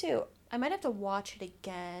think so, too. I might have to watch it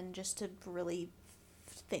again just to really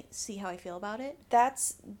see how I feel about it.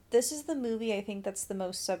 This is the movie I think that's the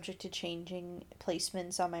most subject to changing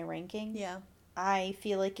placements on my ranking. Yeah. I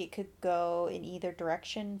feel like it could go in either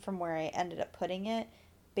direction from where I ended up putting it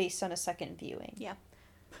based on a second viewing. Yeah.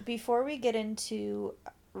 Before we get into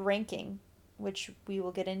ranking, which we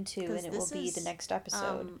will get into, and it will be the next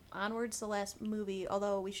episode. Onward's the last movie,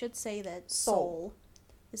 although we should say that Soul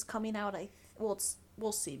is coming out. We'll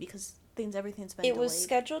see, because everything's been delayed. It was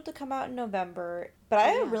scheduled to come out in November, but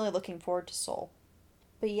I am really looking forward to Soul.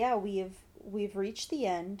 But yeah, we've reached the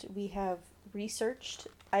end. We have researched.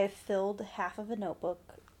 I have filled half of a notebook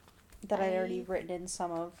that I'd already written in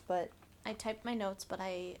some of, but I typed my notes, but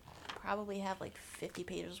I probably have like 50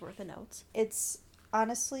 pages worth of notes. It's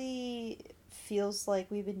honestly feels like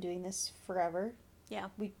we've been doing this forever. Yeah.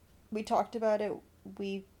 We talked about it.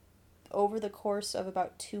 Over the course of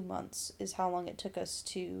about 2 months is how long it took us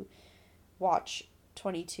to watch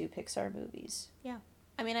 22 Pixar movies. Yeah.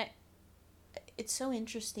 I mean, it's so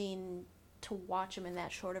interesting to watch them in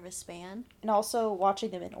that short of a span. And also watching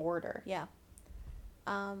them in order. Yeah.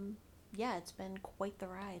 Yeah, it's been quite the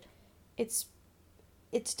ride. It's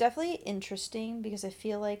definitely interesting because I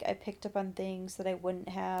feel like I picked up on things that I wouldn't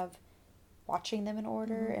have watching them in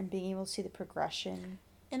order and being able to see the progression.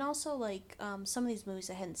 And also, like, some of these movies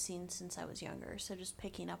I hadn't seen since I was younger, so just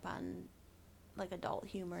picking up on, like, adult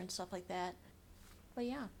humor and stuff like that. But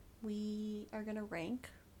yeah, we are going to rank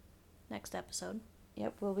next episode.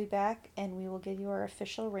 Yep, we'll be back, and we will give you our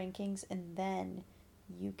official rankings, and then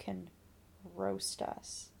you can roast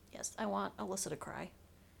us. Yes, I want Alyssa to cry.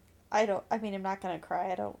 I'm not going to cry.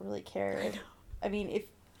 I don't really care. I mean,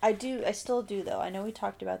 I still do, though. I know we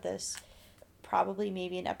talked about this probably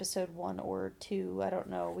maybe in episode 1 or 2. I don't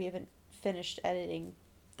know. We haven't finished editing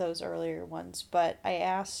those earlier ones, but I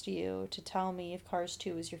asked you to tell me if Cars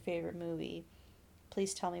 2 is your favorite movie.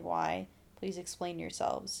 Please tell me why. Please explain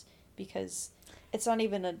yourselves, because it's not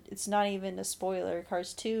even a spoiler.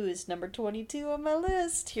 Cars 2 is number 22 on my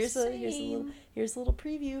list. Here's a little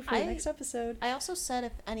preview for the next episode. I also said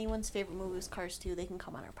if anyone's favorite movie is Cars 2, they can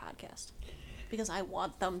come on our podcast, because I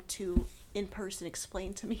want them to in person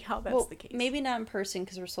explain to me how that's the case. Maybe not in person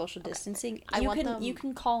because we're social distancing. Okay. You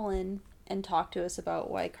can call in and talk to us about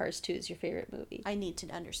why Cars 2 is your favorite movie. I need to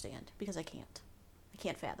understand, because I can't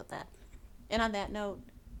fathom that. And on that note,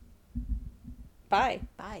 bye.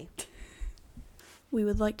 We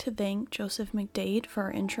would like to thank Joseph McDade for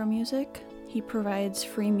our intro music. He provides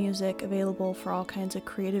free music available for all kinds of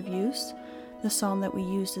creative use. The song that we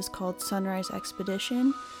used is called Sunrise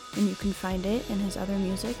Expedition, and you can find it and his other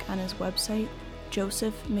music on his website,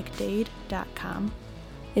 josephmcdade.com.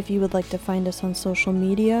 If you would like to find us on social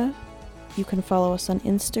media, you can follow us on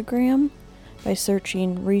Instagram by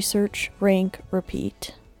searching Research, Rank,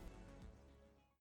 Repeat.